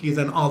frequently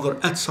than others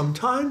at some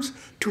times,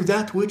 to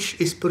that which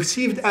is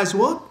perceived as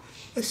what?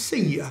 As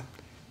sayyah,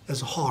 as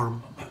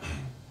harm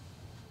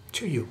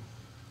to you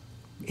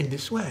in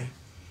this way.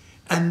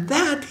 And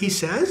that, he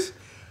says,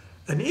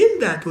 and in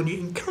that, when you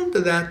encounter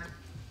that,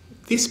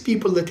 these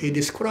people that he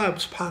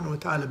described, subhanahu wa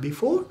ta'ala,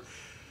 before,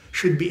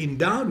 should be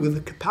endowed with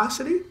the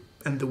capacity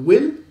and the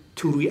will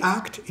to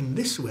react in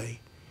this way,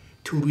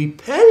 to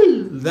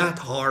repel that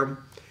harm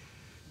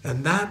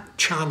and that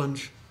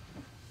challenge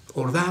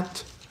or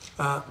that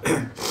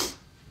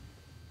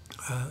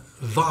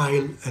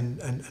vile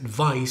and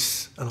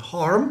vice and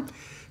harm,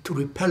 to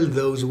repel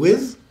those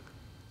with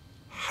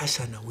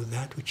hasana, with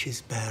that which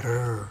is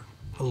better.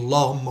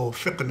 Allahumma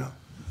wafiqna,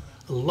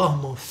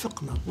 Allahumma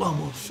wafiqna,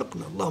 Allahumma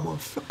wafiqna, Allahumma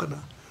wafiqna.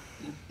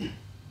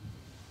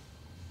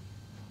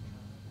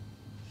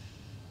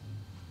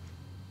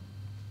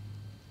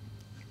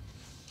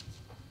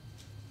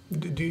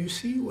 Do you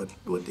see what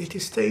it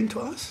is saying to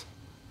us?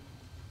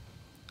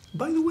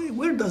 By the way,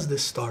 where does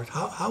this start?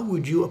 How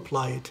would you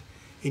apply it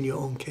in your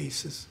own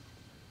cases?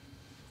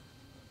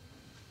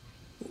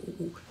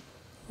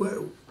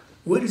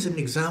 Where is an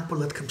example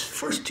that comes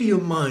first to your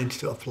mind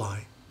to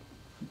apply?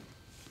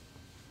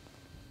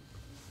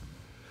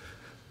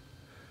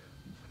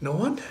 No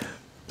one?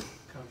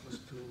 Conflicts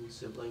between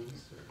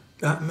siblings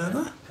or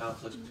ماذا?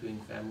 conflicts between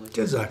families.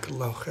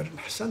 Jazakallah khair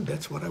al-Hasan.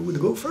 That's what I would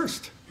go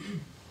first.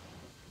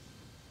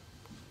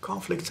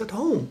 Conflicts at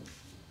home.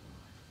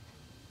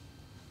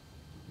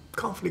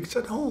 Conflicts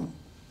at home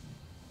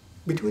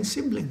between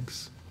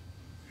siblings,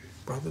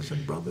 brothers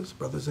and brothers,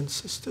 brothers and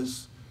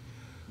sisters.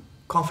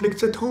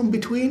 Conflicts at home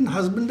between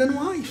husband and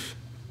wife.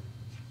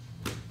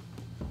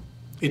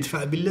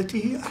 idfa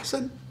billati hi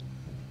ahsan.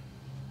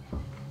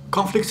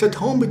 Conflicts at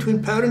home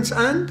between parents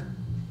and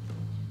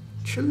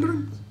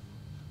children,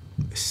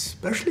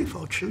 especially if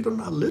our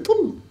children are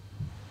little.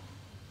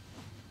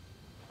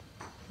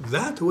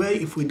 That way,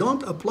 if we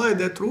don't apply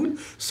that rule,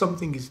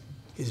 something is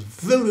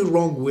very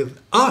wrong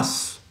with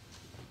us.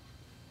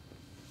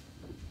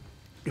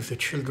 If the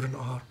children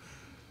are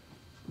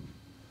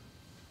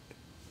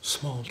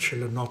small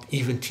children, not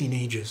even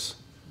teenagers.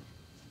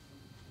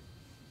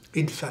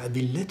 idfa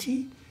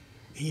billati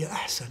hiya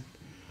ahsan.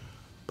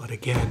 But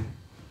again,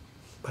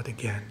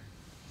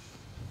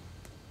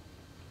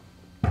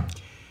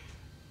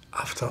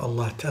 after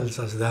Allah tells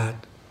us that,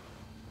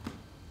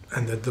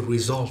 and that the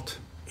result,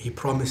 He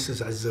promises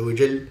Azza wa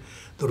Jal,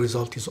 the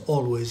result is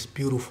always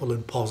beautiful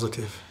and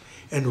positive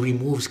and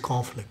removes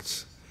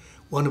conflicts.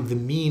 One of the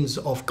means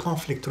of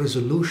conflict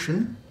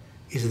resolution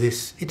is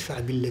this,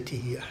 idfa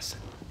billati hiya ahsan.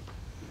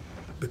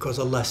 Because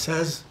Allah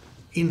says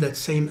in that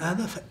same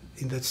ayah,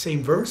 in that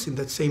same verse, in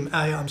that same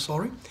ayah,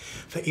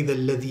 فَإِذَا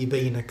الَّذِي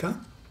بَيْنَكَ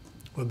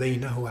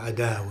وَبَيْنَهُ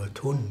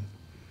عَدَاوَةٌ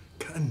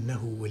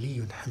كَأَنَّهُ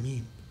وَلِيٌّ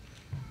حَمِيمٌ.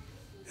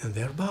 And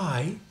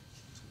thereby,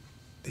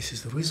 this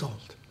is the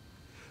result.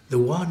 The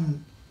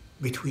one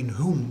between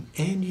whom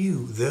and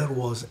you there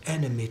was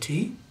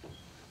enmity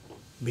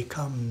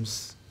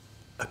becomes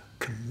a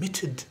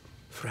committed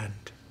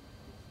friend.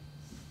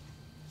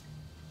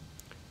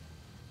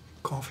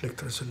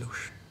 Conflict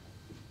resolution.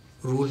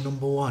 Rule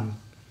number one,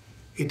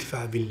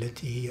 idfa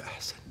billati hiya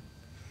ahsan.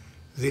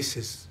 This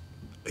is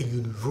a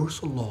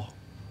universal law,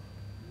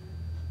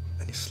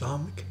 an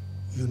Islamic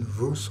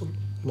universal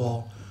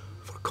law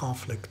for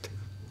conflict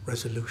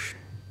resolution.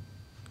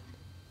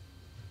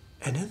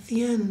 And at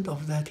the end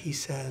of that he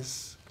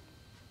says,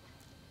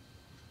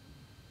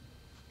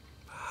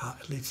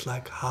 it's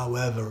like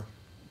however,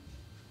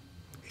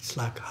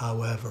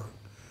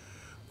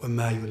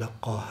 وَمَا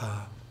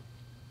يُلَقَّاهَا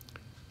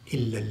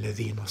إِلَّا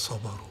الَّذِينَ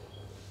صَبَرُوا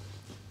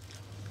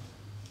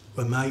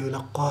وَمَا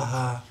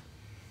يُلَقَّاهَا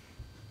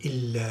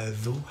إِلَّا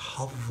ذُو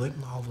حَظٍّ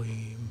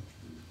عَظِيمٍ.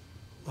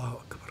 Allahu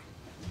Akbar.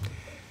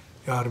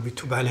 يا رب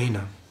تب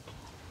علينا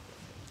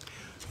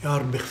يا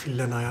رب اغفر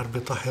لنا يا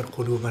رب طهر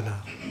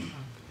قلوبنا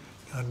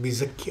يا رب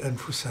زكي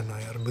أنفسنا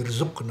يا رب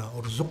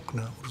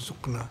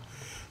ارزقنا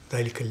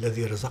ذلك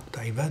الذي رزقت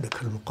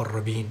عبادك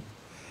المقربين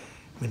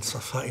من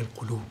صفاء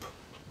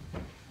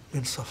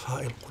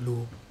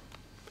القلوب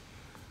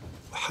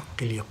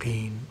وحق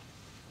اليقين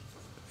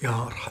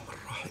يا أرحم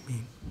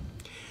الراحمين.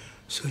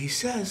 So he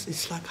says,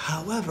 it's like,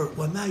 however,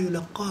 وَمَا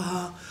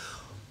يُلَقَّاهَا,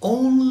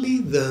 only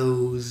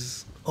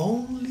those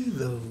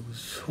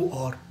who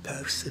are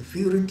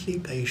perseverantly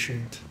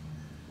patient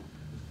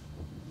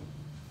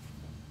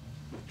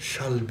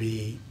shall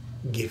be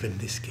given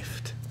this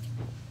gift.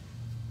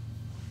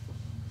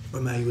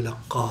 وَمَا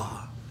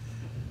يُلَقَّاهَا.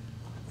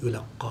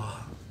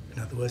 In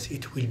other words,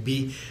 it will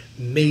be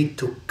made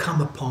to come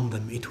upon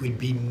them. It will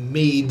be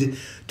made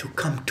to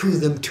come to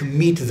them, to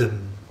meet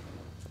them.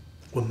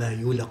 وَمَا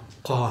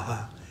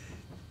يُلَقَّاهَا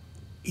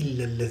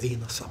إِلَّا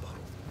الَّذِينَ صَبَرُوا.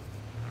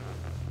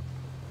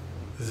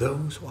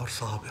 Those who are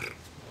sabr.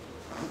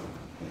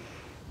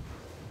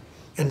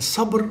 And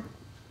sabr,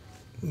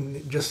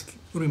 just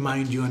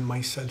remind you and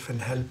myself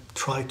and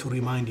try to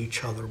remind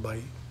each other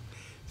by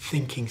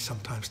thinking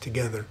sometimes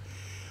together.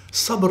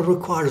 Sabr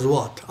requires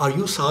what? Are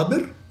you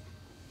sabr?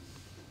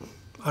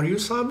 Are you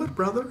sabr,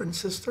 brother and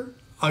sister?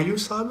 Are you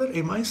sabr?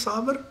 Am I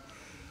sabr?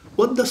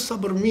 What does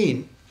sabr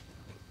mean?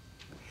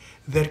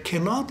 There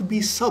cannot be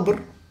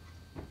sabr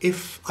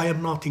if I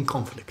am not in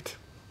conflict.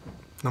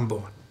 Number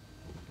one.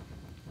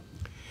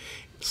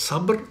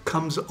 Sabr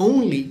comes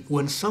only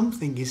when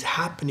something is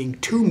happening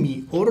to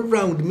me or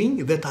around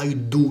me that I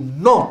do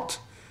not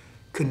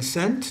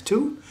consent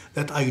to,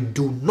 that I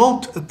do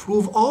not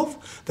approve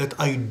of, that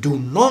I do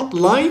not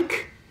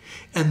like,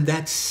 and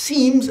that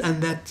seems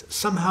and that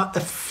somehow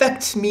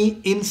affects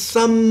me in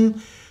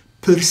some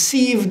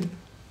perceived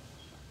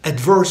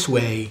adverse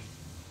way.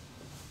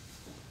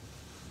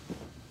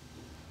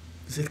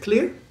 Is it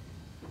clear?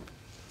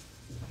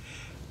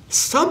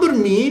 Sabr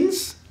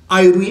means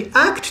I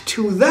react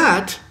to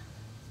that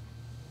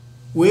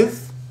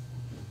with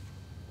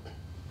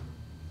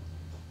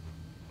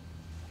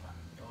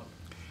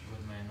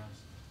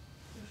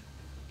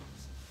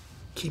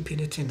keeping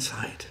it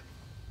inside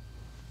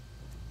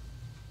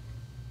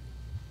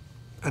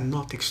and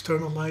not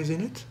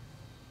externalizing it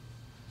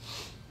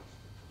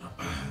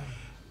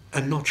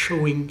and not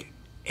showing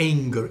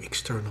anger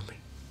externally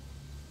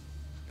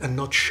and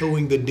not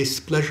showing the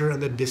displeasure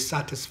and the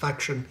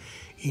dissatisfaction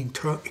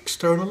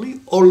externally,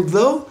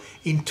 although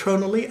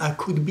internally I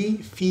could be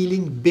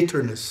feeling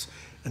bitterness.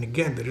 And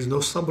again, there is no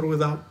sabr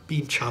without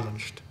being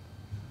challenged.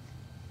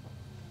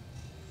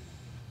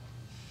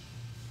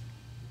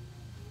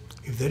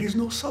 If there is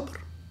no sabr,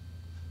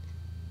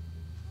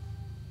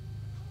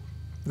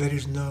 there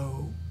is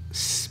no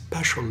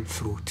special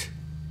fruit.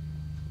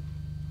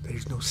 There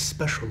is no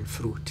special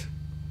fruit.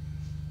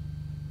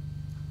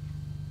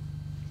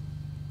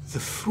 The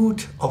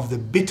fruit of the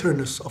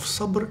bitterness of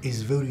sabr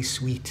is very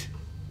sweet.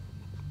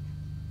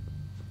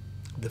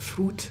 The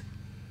fruit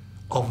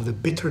of the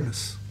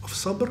bitterness of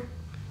sabr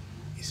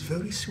is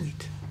very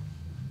sweet.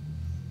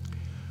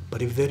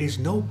 But if there is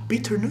no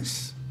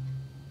bitterness,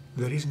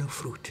 there is no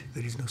fruit,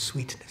 there is no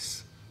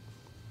sweetness.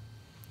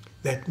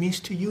 That means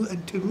to you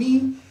and to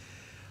me,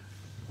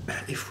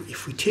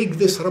 if we take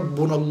this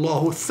Rabbuna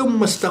Allahu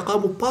thumma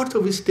istaqamu, part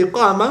of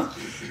istiqama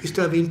is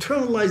to have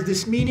internalized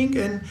this meaning,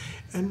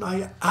 and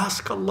I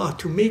ask Allah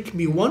to make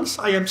me, once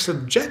I am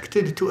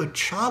subjected to a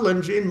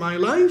challenge in my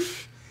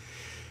life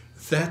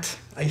that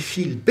I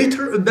feel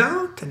bitter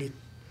about and it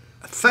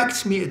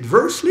affects me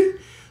adversely,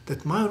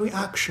 that my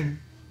reaction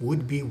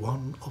would be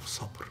one of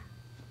sabr.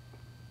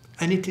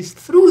 And it is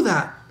through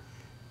that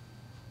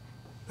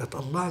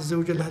Allah Azza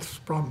wa Jalla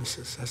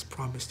has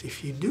promised,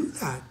 if you do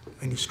that,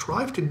 and you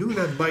strive to do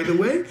that, by the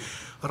way,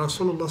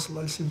 Rasulullah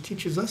Sallallahu Alaihi Wasallam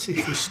teaches us,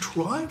 if we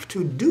strive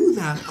to do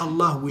that,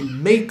 Allah will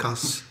make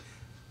us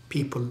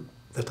people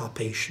that are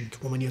patient.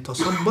 وَمَنْ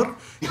يَتَصَبَّرْ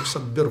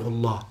يُصَبِّرْهُ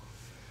اللَّهُ.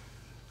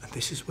 And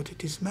this is what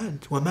it is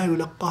meant. وَمَا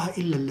يُلَقَّاهَا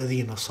إِلَّا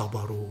الَّذِينَ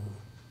صَبَرُوا.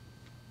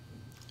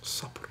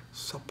 Sabr,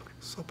 sabr,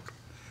 sabr.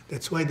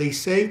 That's why they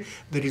say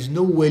there is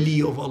no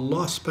wali of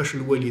Allah,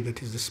 special wali,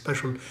 that is the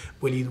special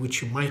wali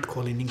which you might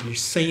call in English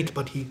saint,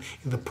 but he,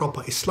 in the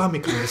proper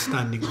Islamic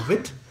understanding of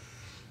it,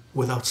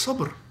 without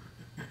sabr.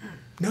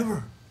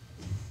 Never.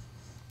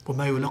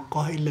 وَمَا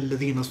يُلَقَّاهَا إِلَّا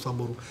الَّذِينَ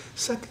صَبَرُوا.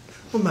 Second,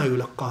 وَمَا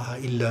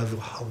يُلَقَّاهَا إِلَّا ذُو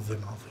حَظٍّ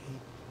عَظِيمٍ.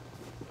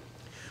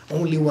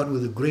 Only one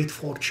with a great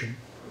fortune.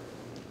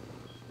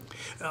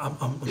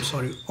 I'm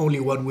sorry, only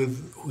one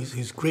who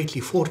is greatly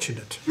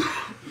fortunate.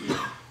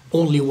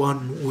 Only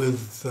one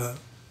with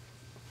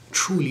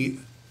truly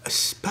a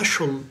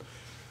special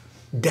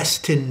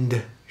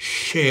destined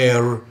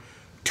share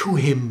to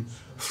him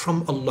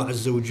from Allah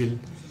Azza wa Jal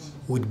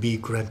would be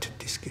granted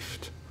this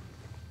gift.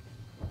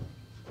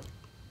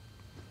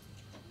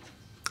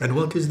 And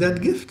what is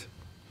that gift?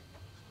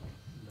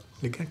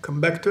 You can come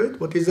back to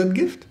it. What is that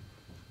gift?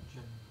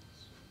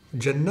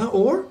 Jannah,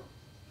 or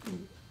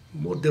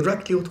more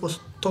directly what was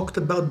talked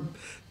about,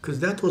 because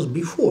that was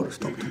before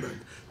talked about.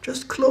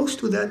 Just close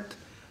to that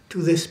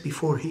to this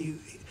before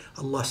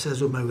Allah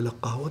says, وَمَا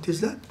يُلَقَّاهَا. What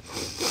is that?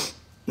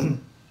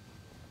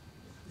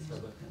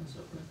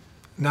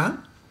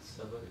 نعم.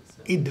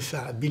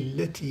 ادفع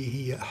بالتي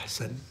هي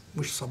أحسن.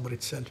 مش صبر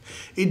itself.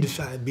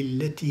 ادفع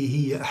بالتي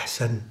هي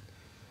أحسن.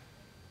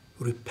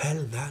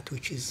 Repel that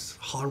which is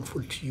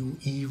harmful to you,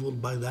 evil,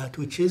 by that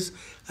which is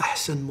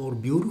أحسن, more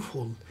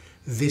beautiful.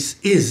 This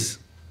is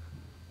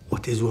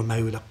what is وَمَا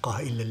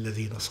يُلَقَّاهَا إِلَّا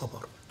الَّذِينَ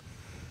صَبَرُوا.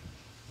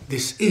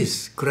 This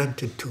is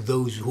granted to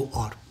those who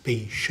are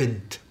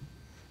patient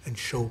and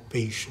show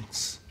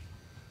patience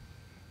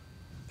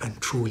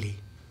and truly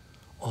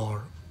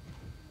are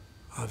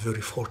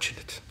very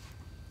fortunate.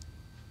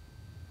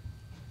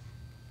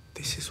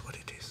 This is what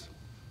it is.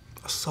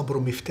 الصبر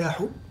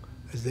مفتاح,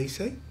 as they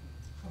say,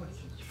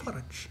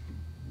 الفرج.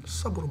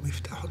 الصبر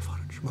مفتاح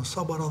الفرج. من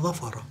صبر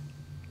ظفر.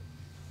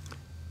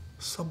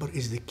 Sabr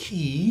is the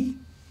key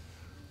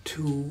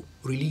to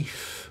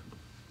relief.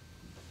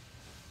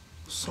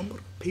 Sabr,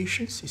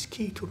 patience, is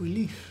key to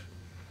relief.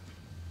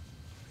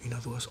 In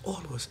other words,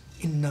 always,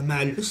 إِنَّ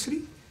مَعَ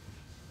الْعُسْرِ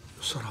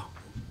يُسْرًا.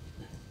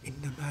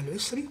 إِنَّ مَعَ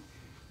الْعُسْرِ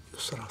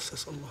يُسْرًا,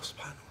 says Allah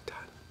subhanahu wa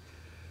ta'ala.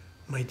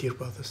 My dear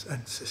brothers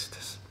and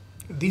sisters,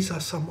 these are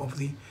some of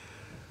the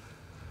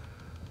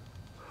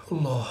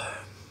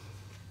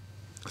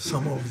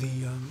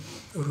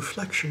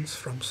reflections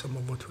from some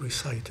of what we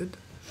recited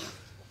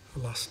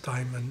last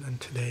time and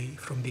today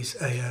from these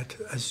ayat,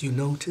 as you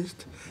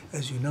noticed,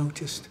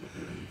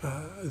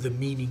 the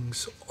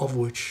meanings of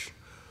which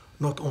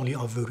not only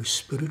are very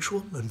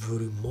spiritual and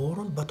very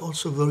moral, but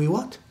also very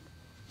what?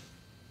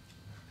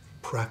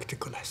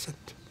 Practical, Hassan.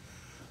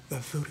 They're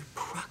very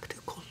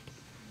practical.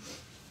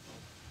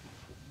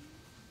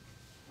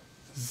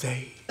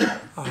 They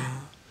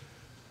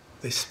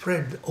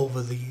spread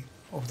over the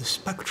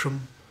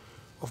spectrum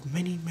of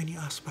many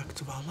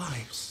aspects of our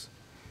lives.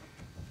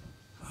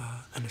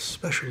 And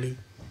especially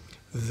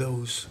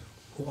those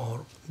who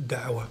are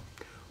da'wah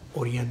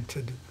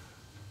oriented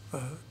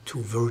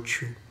to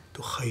virtue,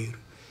 to khair,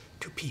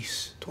 to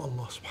peace, to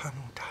Allah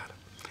subhanahu wa ta'ala.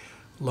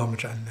 Allahumma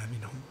ja'alna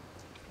minhum.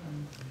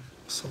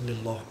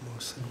 Sallallahu wa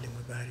sallim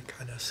wa barik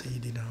ala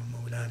sayyidina wa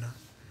maulana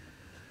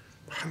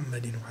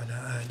Muhammadin wa ala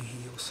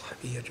alihi wa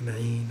sahbihi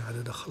ajma'in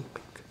adada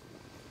khalqik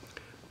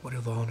wa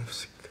rida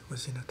nafsik wa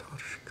zinata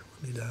arshik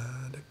wa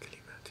midada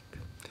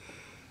kalimatik.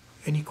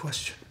 Any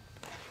question?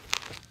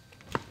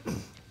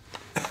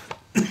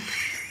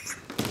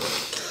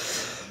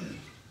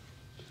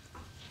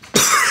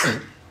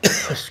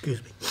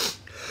 Excuse me.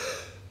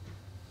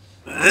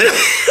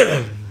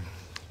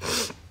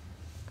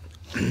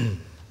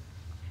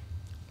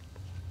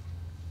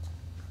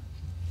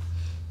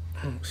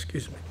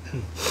 Excuse me.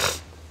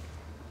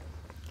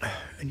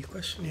 Any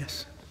question?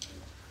 Yes.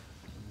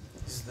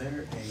 Is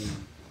there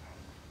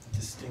a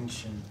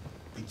distinction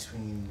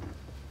between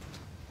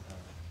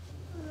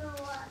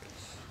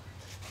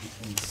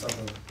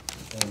sabr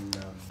and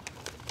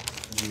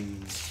the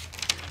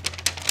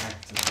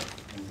act of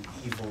and the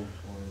evil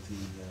or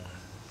the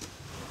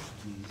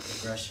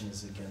aggression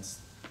is against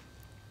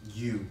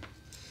you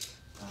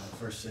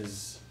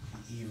versus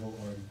the evil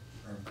or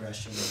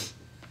aggression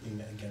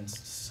being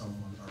against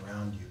someone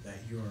around you, that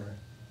you're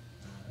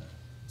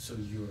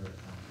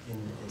in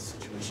a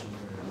situation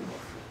where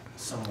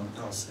someone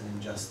else, an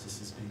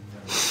injustice is being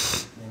done,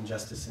 an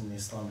injustice in the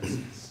Islamic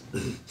sense,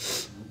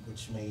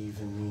 which may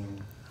even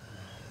mean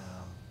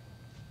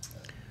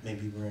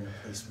maybe we're in a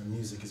place where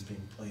music is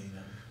being played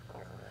and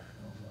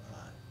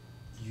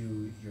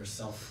you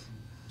yourself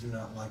do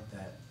not like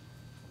that,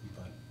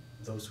 but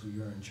those who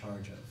you're in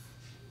charge of,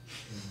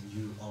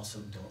 you also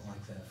don't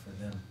like that for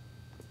them.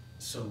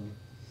 So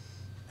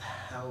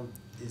how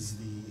is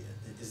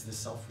the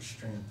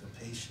self-restraint, the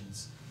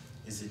patience,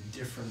 is it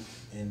different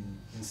in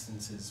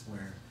instances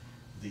where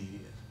the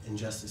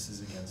injustice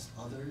is against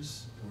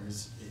others, or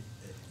is it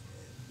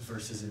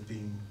versus it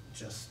being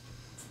just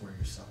for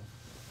yourself?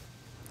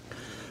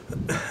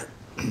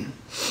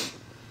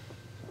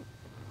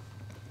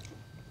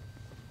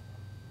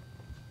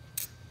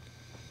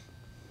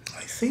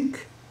 I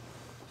think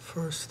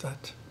first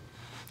that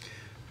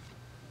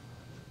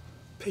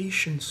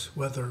patience,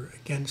 whether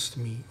against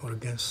me or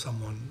against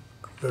someone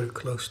very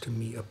close to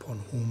me upon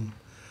whom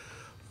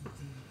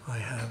I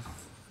have,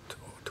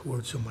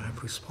 towards whom I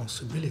have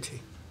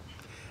responsibility,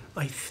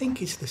 I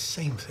think it's the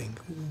same thing.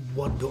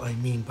 What do I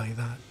mean by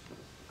that?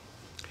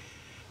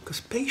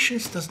 Because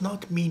patience does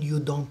not mean you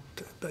don't,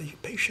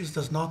 patience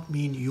does not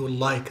mean you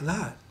like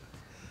that.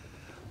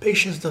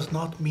 Patience does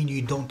not mean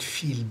you don't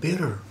feel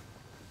bitter.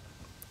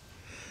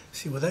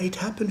 See, whether it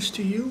happens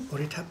to you, or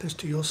it happens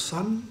to your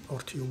son,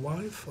 or to your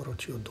wife, or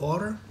to your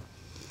daughter,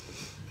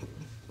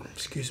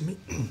 excuse me,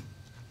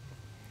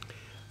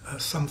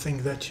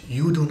 something that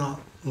you do not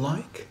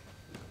like,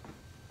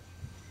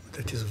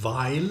 that is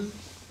vile,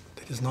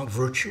 that is not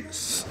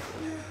virtuous,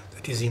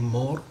 that is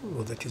immoral,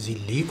 or that is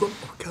illegal,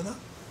 or kada.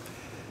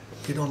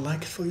 You don't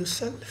like it for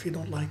yourself, you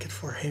don't like it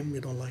for him, you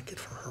don't like it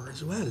for her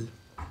as well.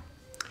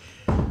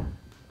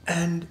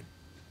 And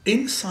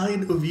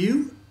inside of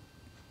you,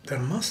 there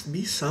must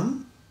be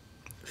some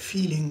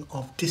feeling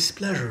of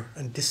displeasure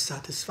and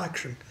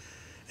dissatisfaction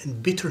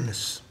and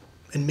bitterness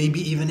and maybe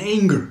even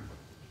anger.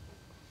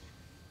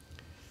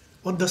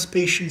 What does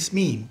patience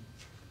mean?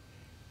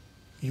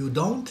 You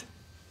don't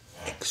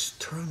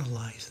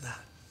externalize that.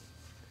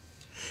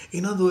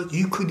 In other words,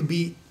 you could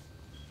be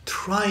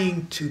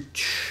trying to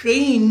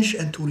change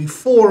and to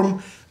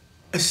reform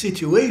a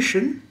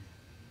situation,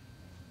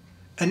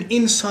 and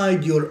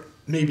inside you're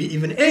maybe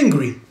even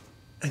angry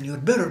and you're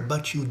bitter,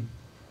 but you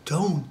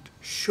don't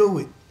show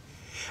it.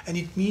 And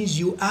it means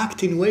you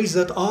act in ways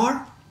that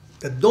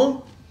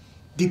don't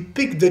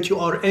depict that you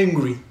are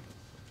angry,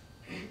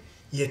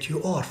 yet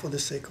you are, for the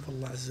sake of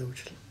Allah Azza wa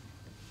Jal,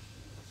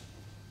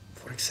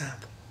 for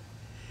example.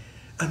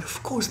 And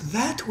of course,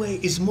 that way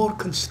is more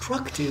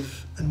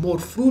constructive and more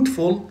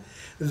fruitful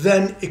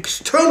than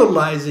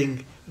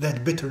externalizing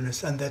that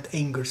bitterness and that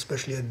anger,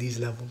 especially at these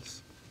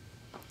levels.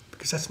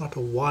 Because that's not a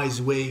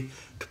wise way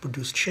to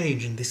produce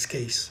change in this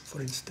case, for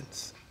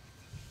instance.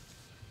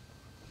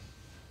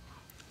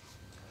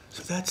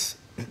 So that's,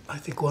 I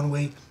think, one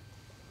way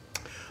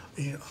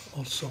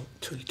also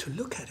to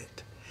look at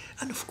it.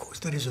 And of course,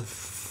 there is a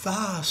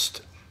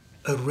vast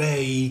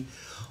array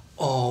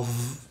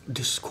of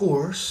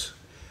discourse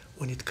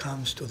when it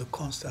comes to the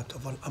concept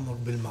of al-amr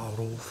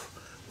bil-ma'ruf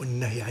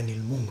wal-nahy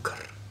anil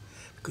munkar.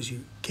 Because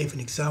you gave an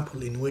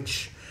example in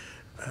which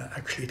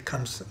actually it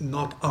comes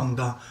not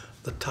under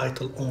the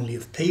title only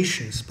of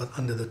patience, but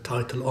under the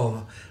title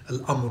of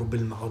al-amr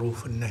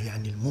bil-ma'ruf wal-nahy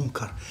anil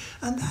munkar.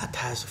 And that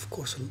has, of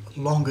course, a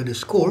longer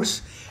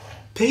discourse.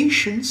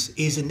 Patience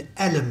is an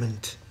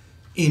element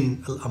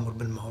in al-amr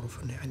bil-ma'ruf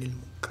wal-nahy anil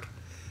munkar.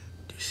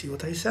 Do you see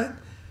what I said?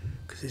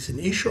 Because it's an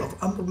issue of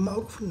amr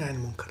bil-ma'ruf wal-nahy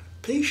anil munkar.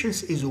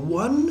 Patience is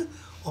one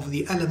of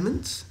the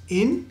elements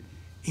in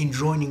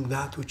enjoining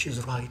that which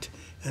is right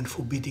and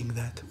forbidding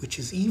that which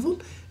is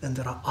evil, and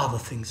there are other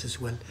things as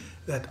well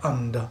that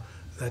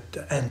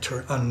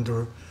enter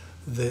under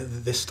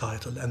this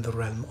title and the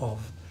realm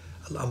of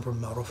al-amr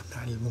bil-ma'ruf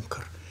wal-nahy anil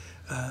munkar,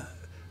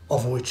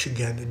 of which,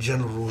 again, a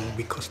general rule,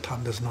 because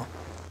time does not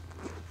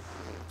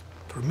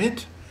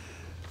permit,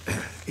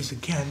 is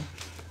again,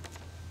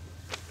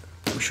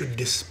 we should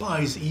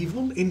despise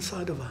evil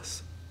inside of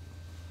us.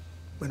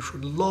 We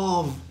should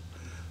love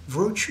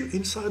virtue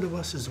inside of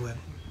us as well.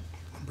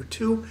 Number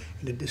two,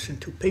 in addition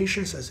to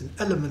patience as an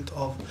element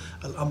of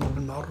al-amr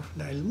bil-ma'ruf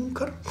wal-nahy anil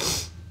munkar,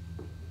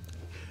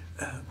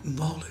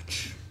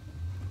 knowledge,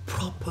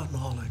 proper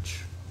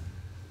knowledge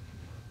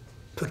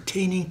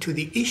pertaining to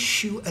the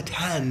issue at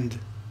hand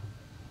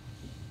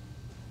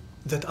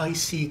that I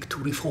seek to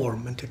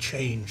reform and to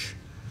change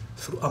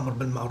through amr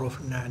bil-ma'ruf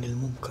wal-nahy anil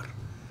munkar.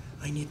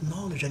 I need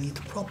knowledge, I need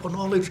proper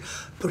knowledge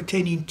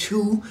pertaining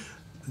to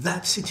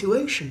that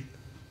situation.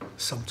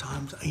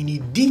 Sometimes I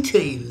need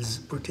details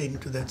pertaining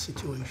to that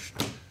situation.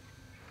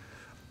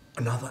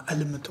 Another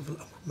element of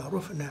al-amr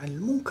bil-ma'ruf wal-nahy anil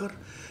munkar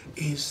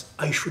is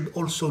I should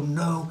also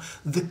know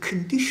the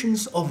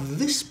conditions of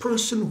this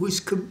person who is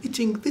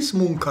committing this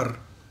munkar.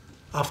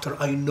 After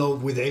I know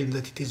with ilm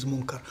that it is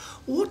munkar,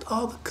 what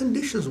are the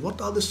conditions?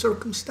 What are the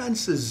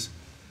circumstances?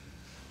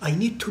 I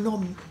need to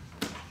know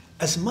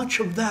as much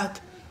of that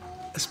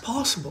as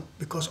possible,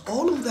 because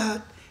all of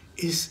that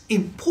is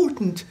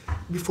important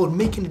before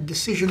making a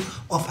decision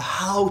of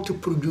how to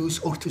produce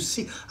or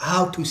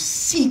how to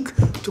seek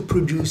to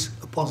produce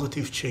a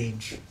positive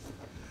change.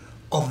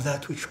 Of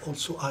that which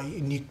also I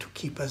need to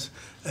keep as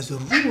a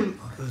rule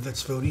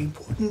that's very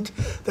important,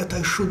 that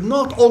I should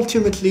not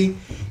ultimately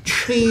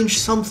change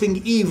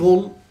something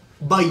evil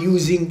by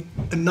using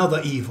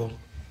another evil,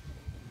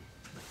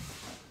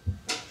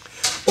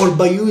 or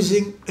by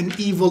using an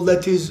evil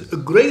that is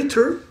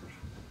greater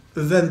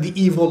than the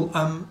evil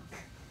I'm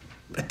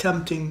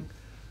attempting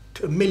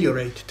to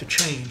ameliorate, to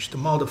change, to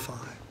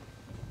modify.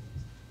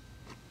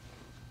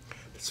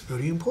 It's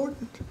very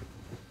important.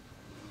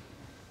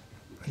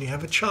 When you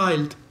have a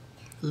child,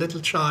 a little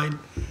child,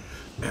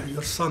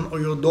 your son or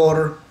your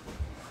daughter,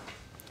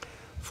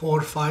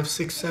 4, 5,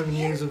 6, 7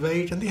 years of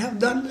age, and they have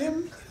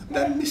done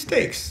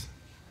mistakes.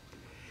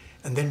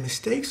 And then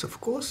mistakes,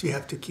 of course, you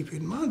have to keep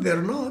in mind,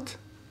 they're not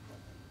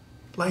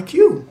like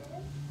you.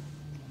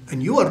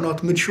 And you are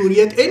not mature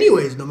yet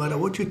anyways, no matter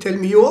what you tell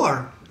me you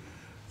are.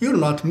 You're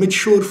not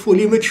mature,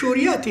 fully mature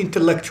yet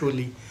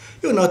intellectually.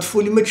 You're not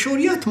fully mature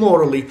yet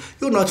morally.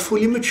 You're not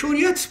fully mature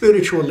yet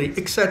spiritually,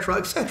 etc.,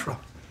 etc.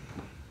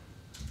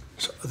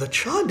 So the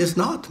child is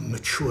not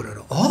mature at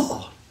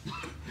all,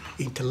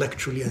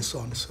 intellectually and so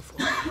on and so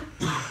forth.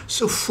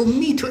 So for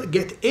me to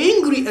get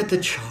angry at a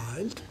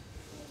child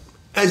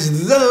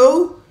as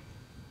though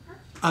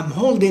I'm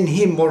holding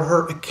him or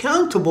her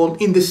accountable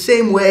in the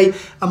same way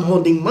I'm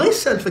holding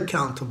myself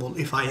accountable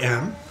if I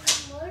am,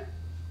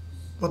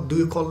 what do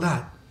you call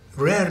that?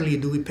 Rarely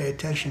do we pay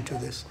attention to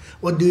this.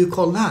 What do you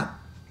call that?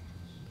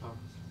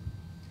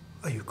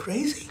 Are you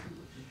crazy?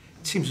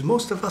 It seems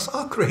most of us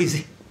are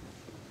crazy.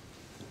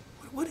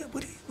 What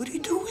are you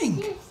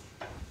doing?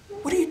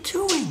 What are you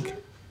doing?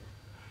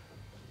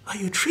 Are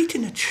you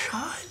treating a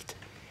child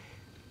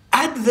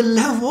at the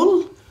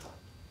level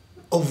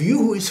of you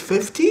who is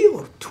 50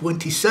 or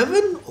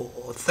 27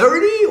 or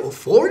 30 or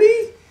 40,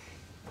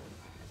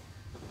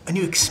 and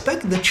you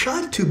expect the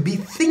child to be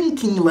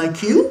thinking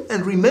like you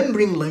and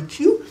remembering like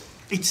you,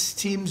 it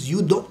seems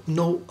you don't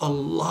know a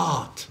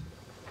lot.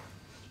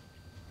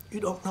 You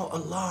don't know a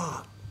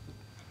lot.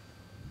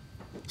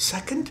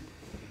 Second,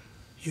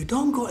 you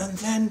don't go and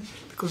then,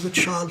 because the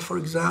child, for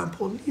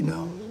example,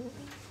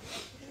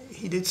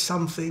 he did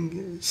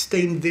something,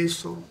 stained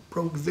this or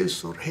broke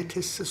this or hit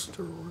his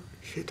sister or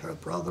hit her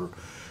brother,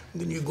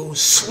 and then you go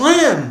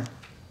slam.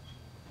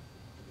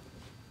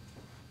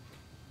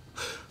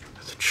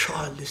 The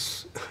child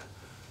is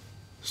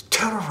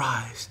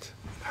terrorized,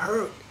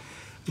 hurt.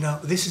 Now,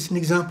 this is an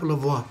example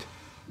of what?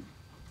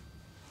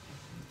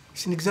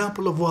 It's an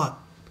example of what?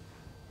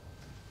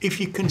 If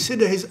you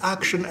consider his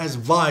action as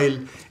vile,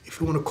 if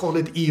you want to call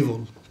it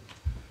evil,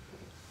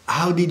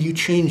 how did you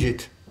change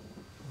it?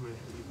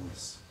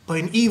 By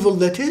an evil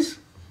that is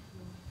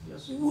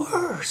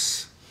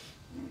worse.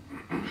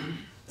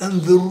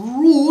 And the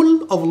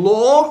rule of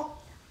law,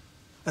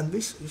 and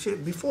this,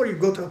 before you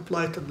go to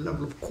apply it to the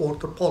level of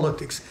court or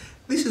politics,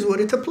 this is where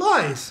it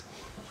applies.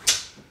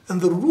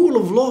 And the rule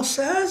of law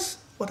says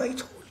what I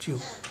told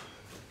you.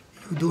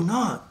 You do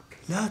not.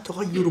 لا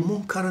تغير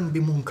منكرا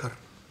بمنكر.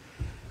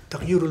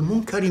 تغيير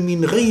المنكر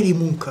من غير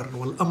منكر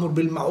والأمر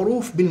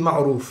بالمعروف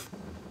بالمعروف.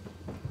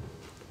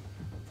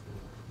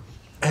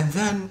 And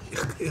then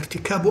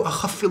ارتكاب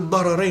أخف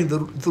الضررين,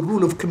 the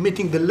rule of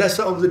committing the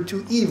lesser of the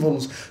two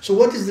evils. So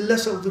what is the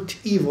lesser of the two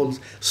evils?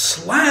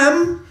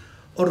 Slam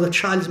or the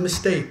child's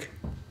mistake?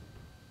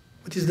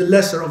 What is the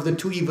lesser of the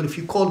two evils if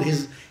you call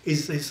his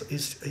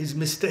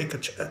mistake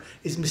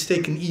his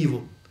mistaken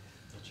evil?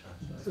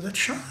 The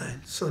child.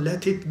 So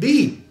let it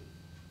be.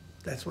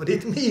 That's what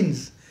it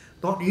means.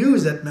 Don't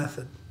use that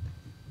method.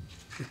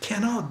 You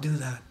cannot do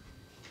that.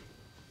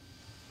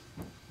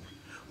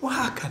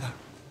 وهكذا.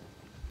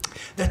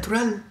 That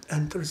realm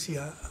enters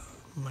here,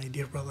 my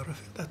dear brother,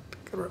 that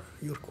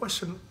your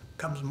question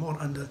comes more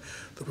under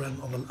the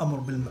realm of al-amr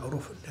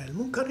bil-ma'ruf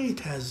al-munkar. It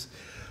has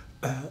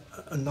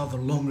another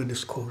longer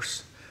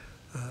discourse,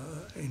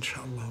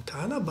 inshallah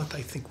ta'ala, but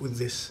I think with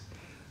this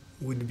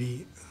would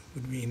be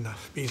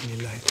enough,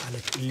 bi'idhnillah ta'ala,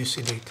 to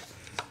elucidate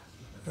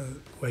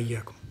wa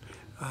iyyakum.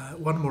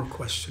 One more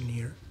question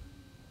here,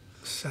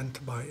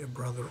 sent by a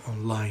brother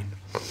online.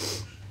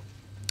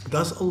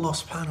 Does Allah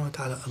subhanahu wa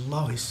ta'ala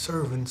allow his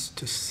servants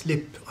to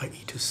slip,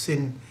 i.e. to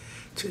sin,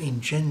 to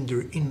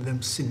engender in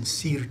them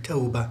sincere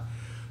tawbah,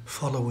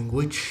 following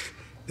which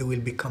they will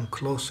become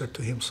closer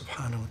to him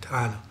subhanahu wa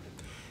ta'ala?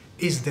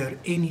 Is there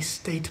any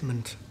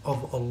statement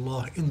of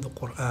Allah in the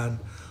Quran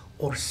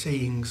or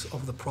sayings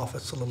of the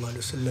Prophet sallallahu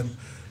alaihi wasallam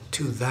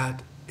to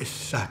that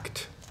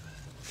effect?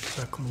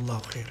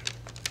 Jazakumullahu khair.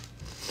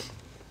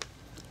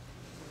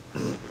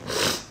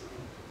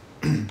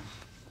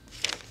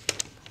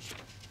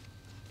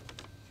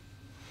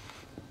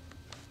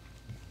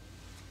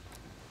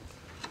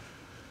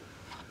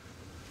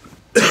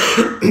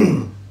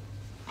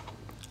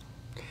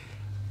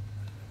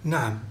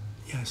 Naam,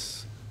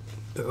 yes.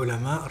 The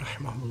ulama,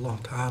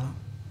 rahimahullah ta'ala,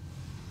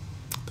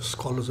 the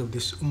scholars of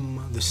this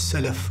ummah, the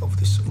salaf of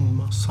this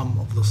ummah, some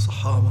of the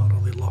sahaba,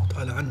 radiallahu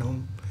ta'ala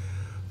anhum,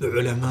 the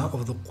ulama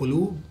of the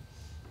qulub,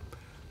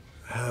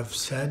 have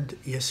said,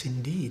 yes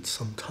indeed,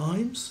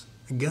 sometimes,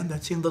 again,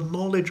 that's in the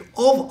knowledge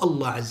of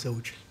Allah Azza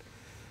wa Jal.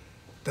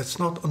 That's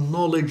not a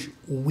knowledge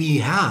we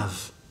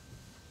have.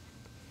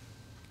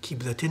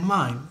 Keep that in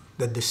mind,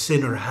 that the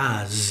sinner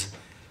has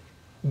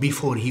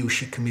before he or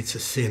she commits a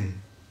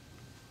sin.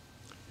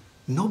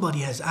 Nobody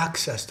has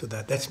access to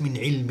that. That's min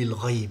ilm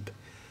al-ghayb.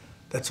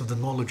 That's of the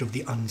knowledge of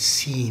the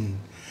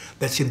unseen.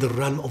 That's in the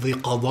realm of the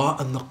qada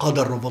and the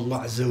qadar of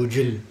Allah Azza wa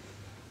Jal.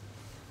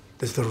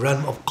 That's the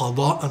realm of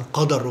qada and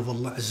qadar of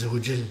Allah Azza wa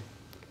Jal.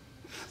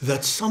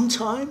 That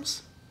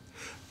sometimes,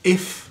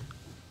 if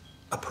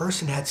a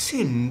person had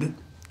sinned,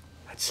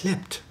 had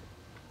slipped,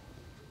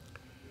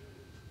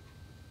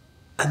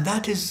 and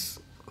that is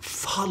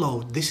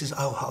followed, this is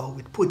how I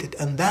would put it,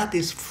 and that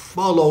is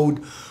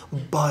followed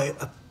by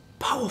a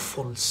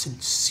powerful,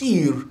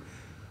 sincere,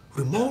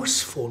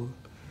 remorseful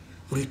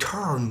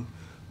return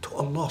to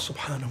Allah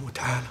subhanahu wa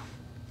ta'ala.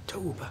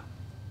 Tawbah.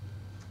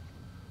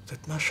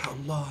 That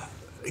mashallah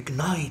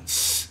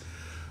ignites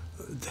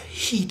the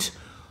heat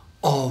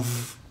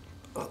of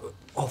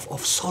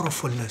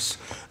sorrowfulness,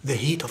 the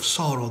heat of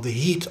sorrow, the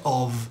heat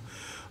of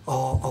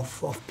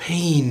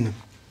pain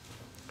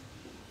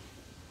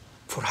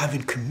for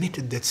having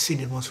committed that sin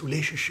in one's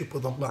relationship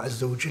with Allah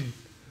Azza wa Jal.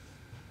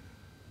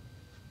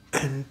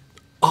 And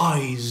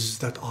eyes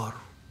that are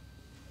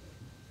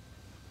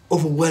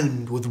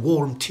overwhelmed with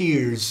warm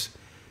tears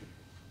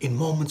in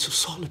moments of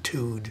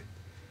solitude.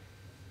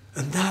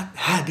 And that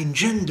had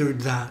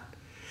engendered that.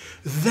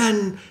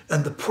 Then,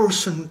 and the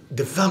person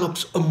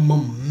develops a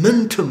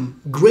momentum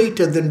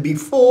greater than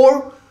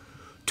before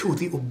to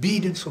the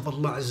obedience of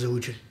Allah Azza wa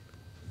Jal.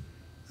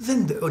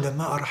 Then the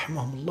ulama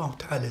rahimahumullah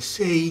ta'ala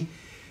say,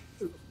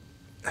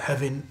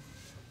 having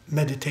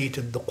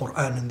meditated the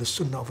Quran and the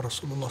Sunnah of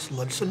Rasulullah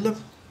sallallahu alaihi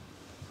wasallam,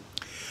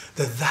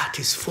 that that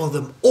is for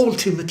them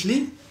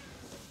ultimately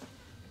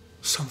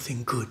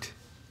something good.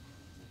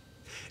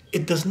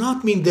 It does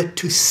not mean that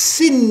to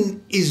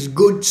sin is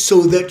good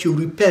so that you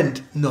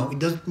repent. No, it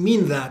doesn't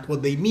mean that.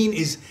 What they mean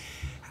is,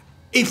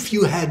 if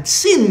you had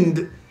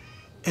sinned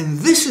and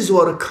this is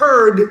what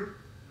occurred,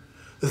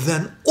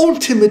 then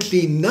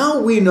ultimately now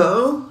we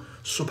know,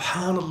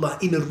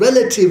 subhanallah, in a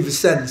relative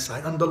sense,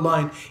 I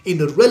underline,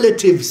 in a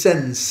relative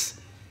sense,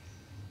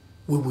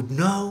 we would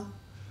know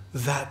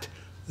that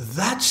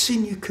that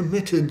sin you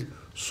committed,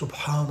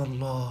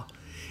 subhanallah,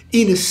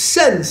 in a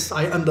sense,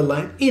 I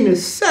underline, in a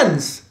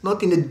sense,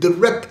 not in a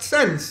direct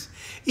sense,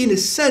 in a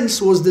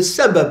sense was the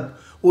sabab,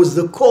 was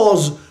the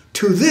cause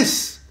to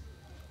this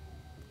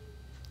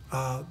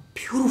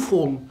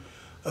beautiful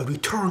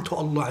return to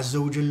Allah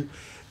Azza wa Jal,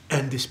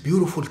 and this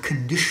beautiful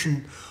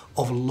condition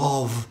of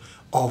love,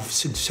 of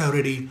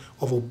sincerity,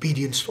 of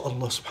obedience to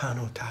Allah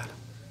subhanahu wa ta'ala.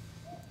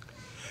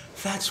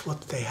 That's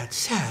what they had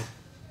said.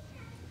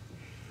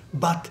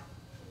 But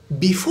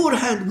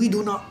beforehand, we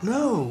do not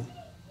know.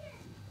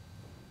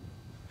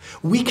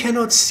 We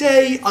cannot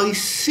say, I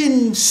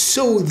sin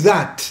so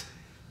that,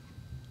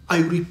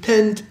 I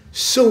repent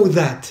so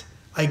that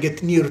I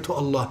get near to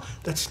Allah.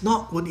 That's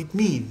not what it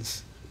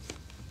means.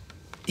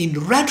 In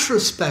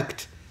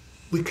retrospect,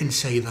 we can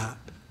say that.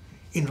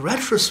 In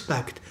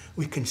retrospect,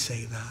 we can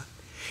say that.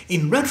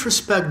 In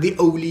retrospect, the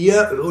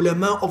awliya,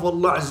 ulama of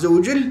Allah Azza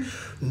wa Jal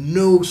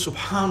know,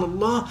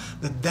 subhanallah,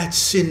 that that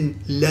sin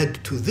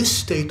led to this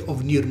state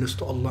of nearness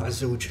to Allah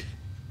Azza wa Jal.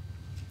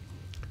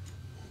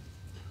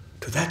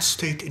 To that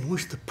state in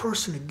which the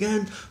person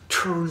again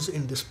turns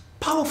in this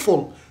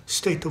powerful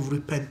state of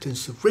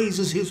repentance,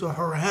 raises his or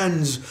her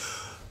hands,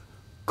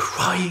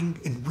 crying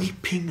and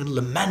weeping and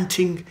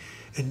lamenting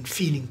and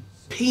feeling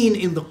pain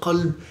in the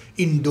qalb,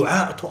 in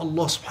dua to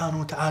Allah subhanahu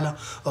wa ta'ala.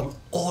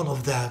 All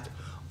of that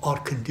are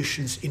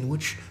conditions in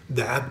which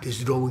the abd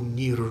is drawing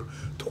nearer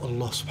to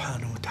Allah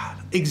subhanahu wa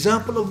ta'ala.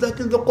 Example of that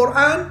in the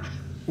Quran?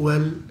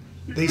 Well,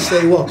 they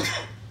say what?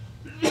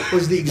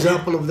 What's the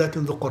example of that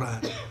in the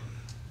Quran?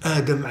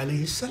 Adam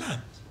alayhi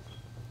salam.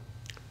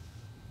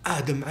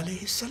 Adam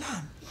alayhi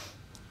salam.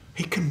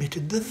 He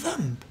committed the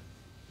dhanb.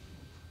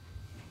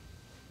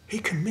 He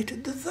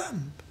committed the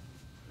dhanb.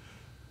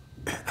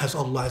 As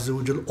Allah Azza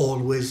wa Jal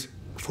always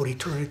for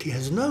eternity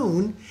has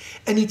known,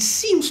 and it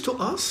seems to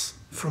us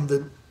from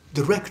the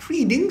direct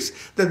readings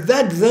that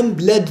that dhanb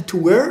led to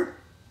where?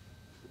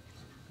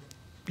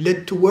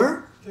 Led to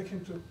where? Take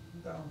him to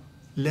down.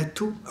 Led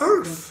to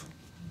earth.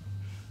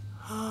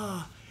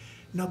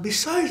 Now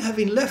besides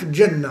having left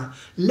Jannah,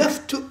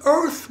 left to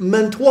earth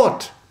meant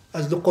what?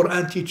 As the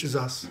Quran teaches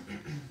us.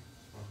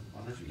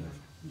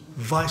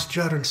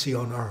 Vicegerency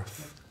on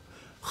earth.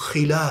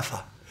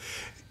 Khilafah.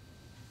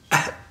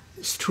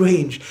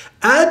 Strange.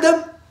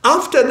 Adam,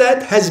 after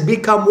that, has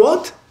become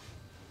what?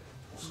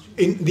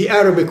 In the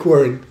Arabic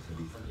word,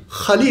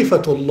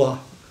 Khalifatullah.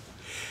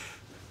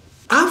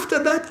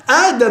 After that,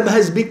 Adam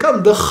has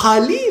become the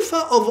Khalifa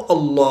of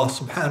Allah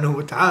subhanahu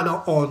wa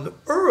ta'ala on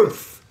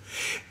earth.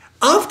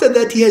 After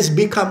that, he has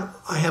become,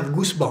 I have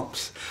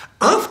goosebumps.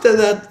 After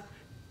that,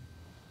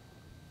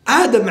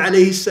 Adam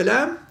alayhi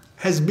salam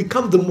has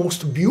become the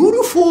most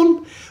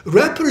beautiful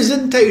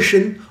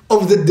representation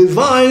of the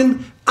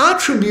divine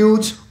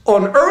attributes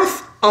on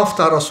earth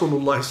after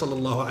Rasulullah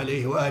sallallahu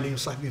alayhi wa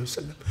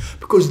sallam.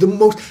 Because the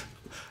most,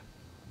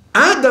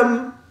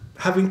 Adam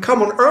having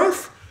come on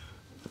earth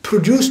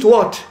produced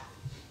what?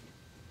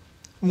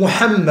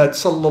 Muhammad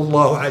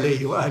sallallahu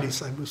alayhi wa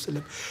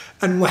sallam.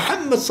 And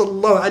Muhammad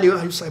sallallahu alayhi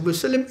wa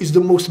sallam is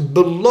the most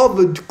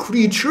beloved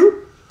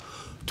creature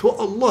to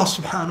Allah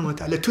subhanahu wa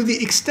ta'ala, to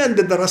the extent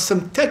that there are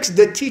some texts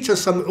that teach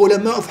us, some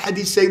ulama of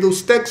hadith say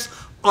those texts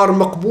are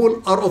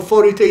maqbool, are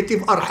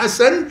authoritative, are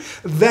hasan,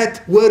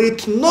 that were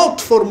it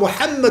not for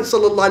Muhammad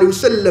sallallahu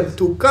alayhi wa sallam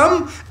to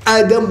come,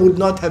 Adam would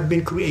not have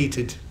been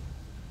created.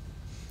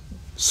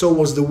 So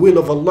was the will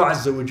of Allah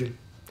Azza wa Jal.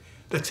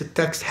 That's a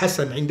text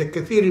hasan عند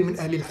كثير من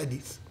أهل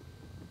الحديث.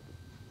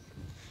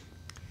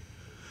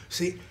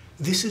 See,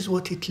 this is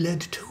what it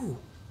led to.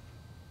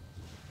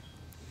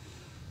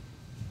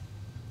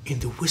 In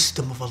the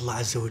wisdom of Allah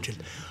Azza wa Jal.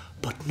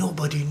 But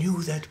nobody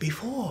knew that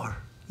before.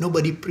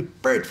 Nobody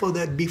prepared for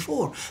that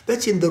before.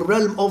 That's in the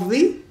realm of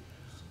the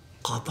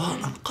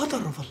qada and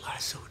qadar of Allah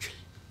Azza wa Jal.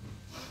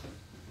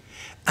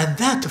 And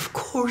that, of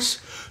course,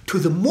 to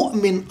the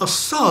mu'min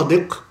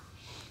as-sadiq,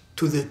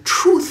 to the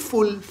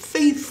truthful,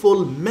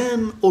 faithful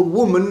man or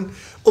woman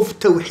of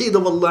tawheed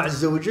of Allah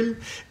Azza wa Jal,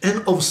 and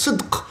of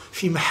sidq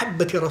fi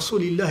mahabbati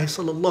Rasulillah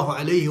sallallahu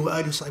alayhi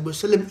wa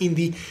sallam, in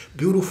the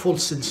beautiful,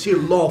 sincere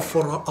love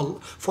for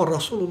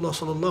Rasulullah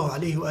sallallahu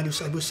alayhi wa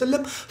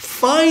sallam,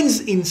 finds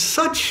in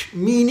such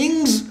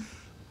meanings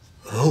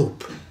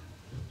hope.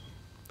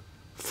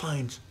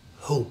 Finds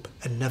hope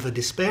and never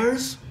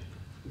despairs,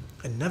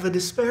 and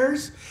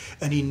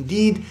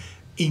indeed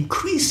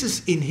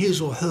increases in his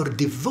or her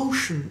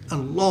devotion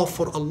and love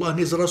for Allah and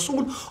His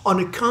Rasul on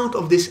account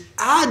of this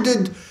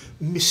added,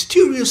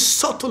 mysterious,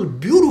 subtle,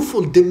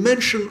 beautiful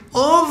dimension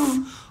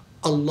of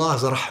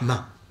Allah's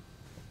rahmah.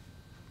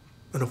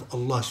 and of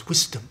Allah's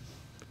wisdom.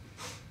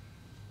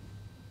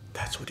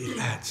 That's what it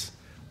adds,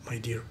 my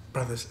dear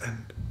brothers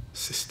and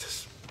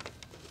sisters.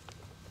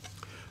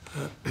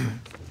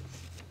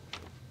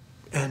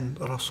 And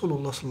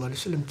Rasulullah sallallahu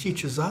alaihi wasallam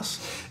teaches us,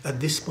 at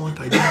this point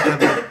I don't have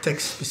the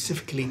text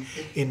specifically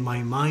in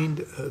my mind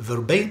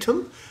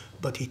verbatim,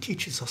 but he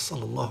teaches us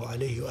sallallahu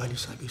alaihi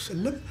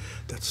wasallam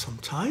that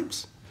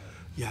sometimes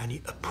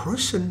a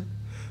person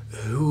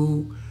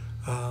who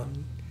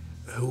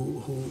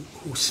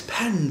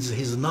spends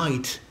his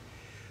night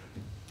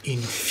in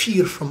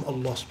fear from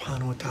Allah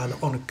subhanahu wa ta'ala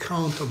on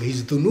account of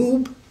his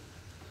dhunub,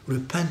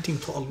 repenting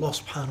to Allah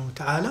subhanahu wa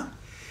ta'ala,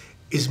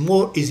 is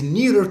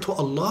nearer to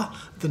Allah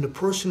than a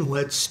person who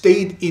had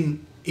stayed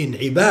in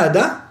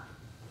ibadah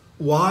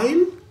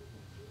while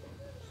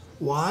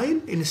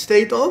in a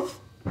state of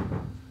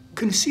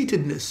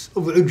conceitedness,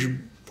 of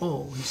ujb.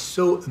 Oh, he's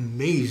so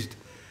amazed.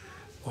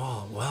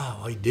 Oh,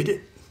 wow, I did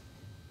it.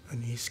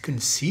 And he's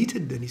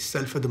conceited and he's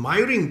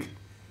self-admiring.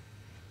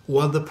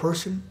 While the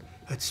person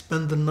had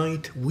spent the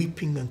night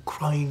weeping and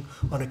crying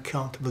on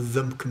account of a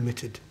dhanb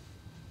committed.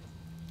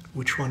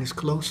 Which one is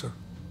closer?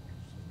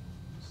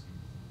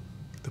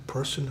 The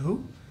person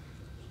who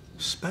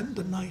spent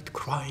the night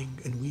crying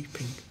and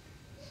weeping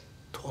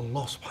to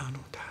Allah subhanahu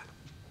wa ta'ala.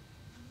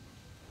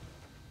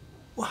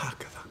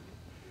 وهكذا.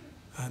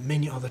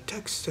 Many other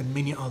texts and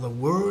many other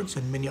words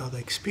and many other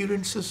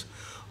experiences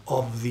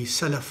of the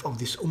Salaf of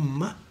this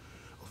ummah,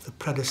 of the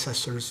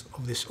predecessors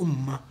of this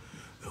ummah,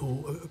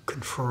 who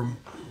confirm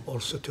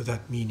also to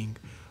that meaning.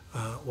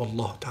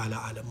 Wallahu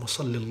ta'ala alam. Wa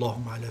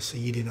sallallahu ala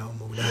sayyidina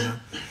wa mawlana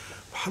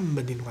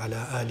محمد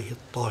وعلى آله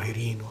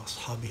الطاهرين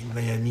وأصحابه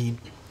الميامين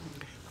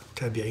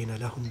والتابعين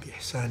لهم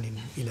بإحسان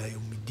إلى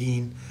يوم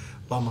الدين.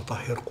 اللهم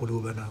طهر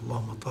قلوبنا،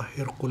 اللهم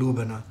طهر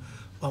قلوبنا،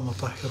 اللهم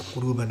طهر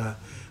قلوبنا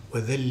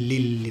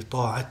وذلل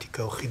لطاعتك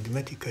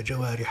وخدمتك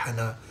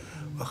جوارحنا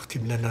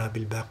واختم لنا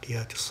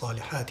بالباقيات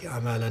الصالحات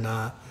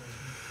أعمالنا.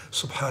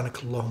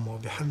 سبحانك اللهم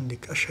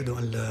وبحمدك أشهد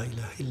أن لا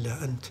إله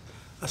إلا أنت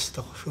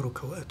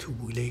أستغفرك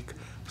وأتوب إليك.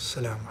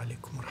 السلام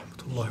عليكم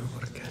ورحمة الله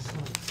وبركاته.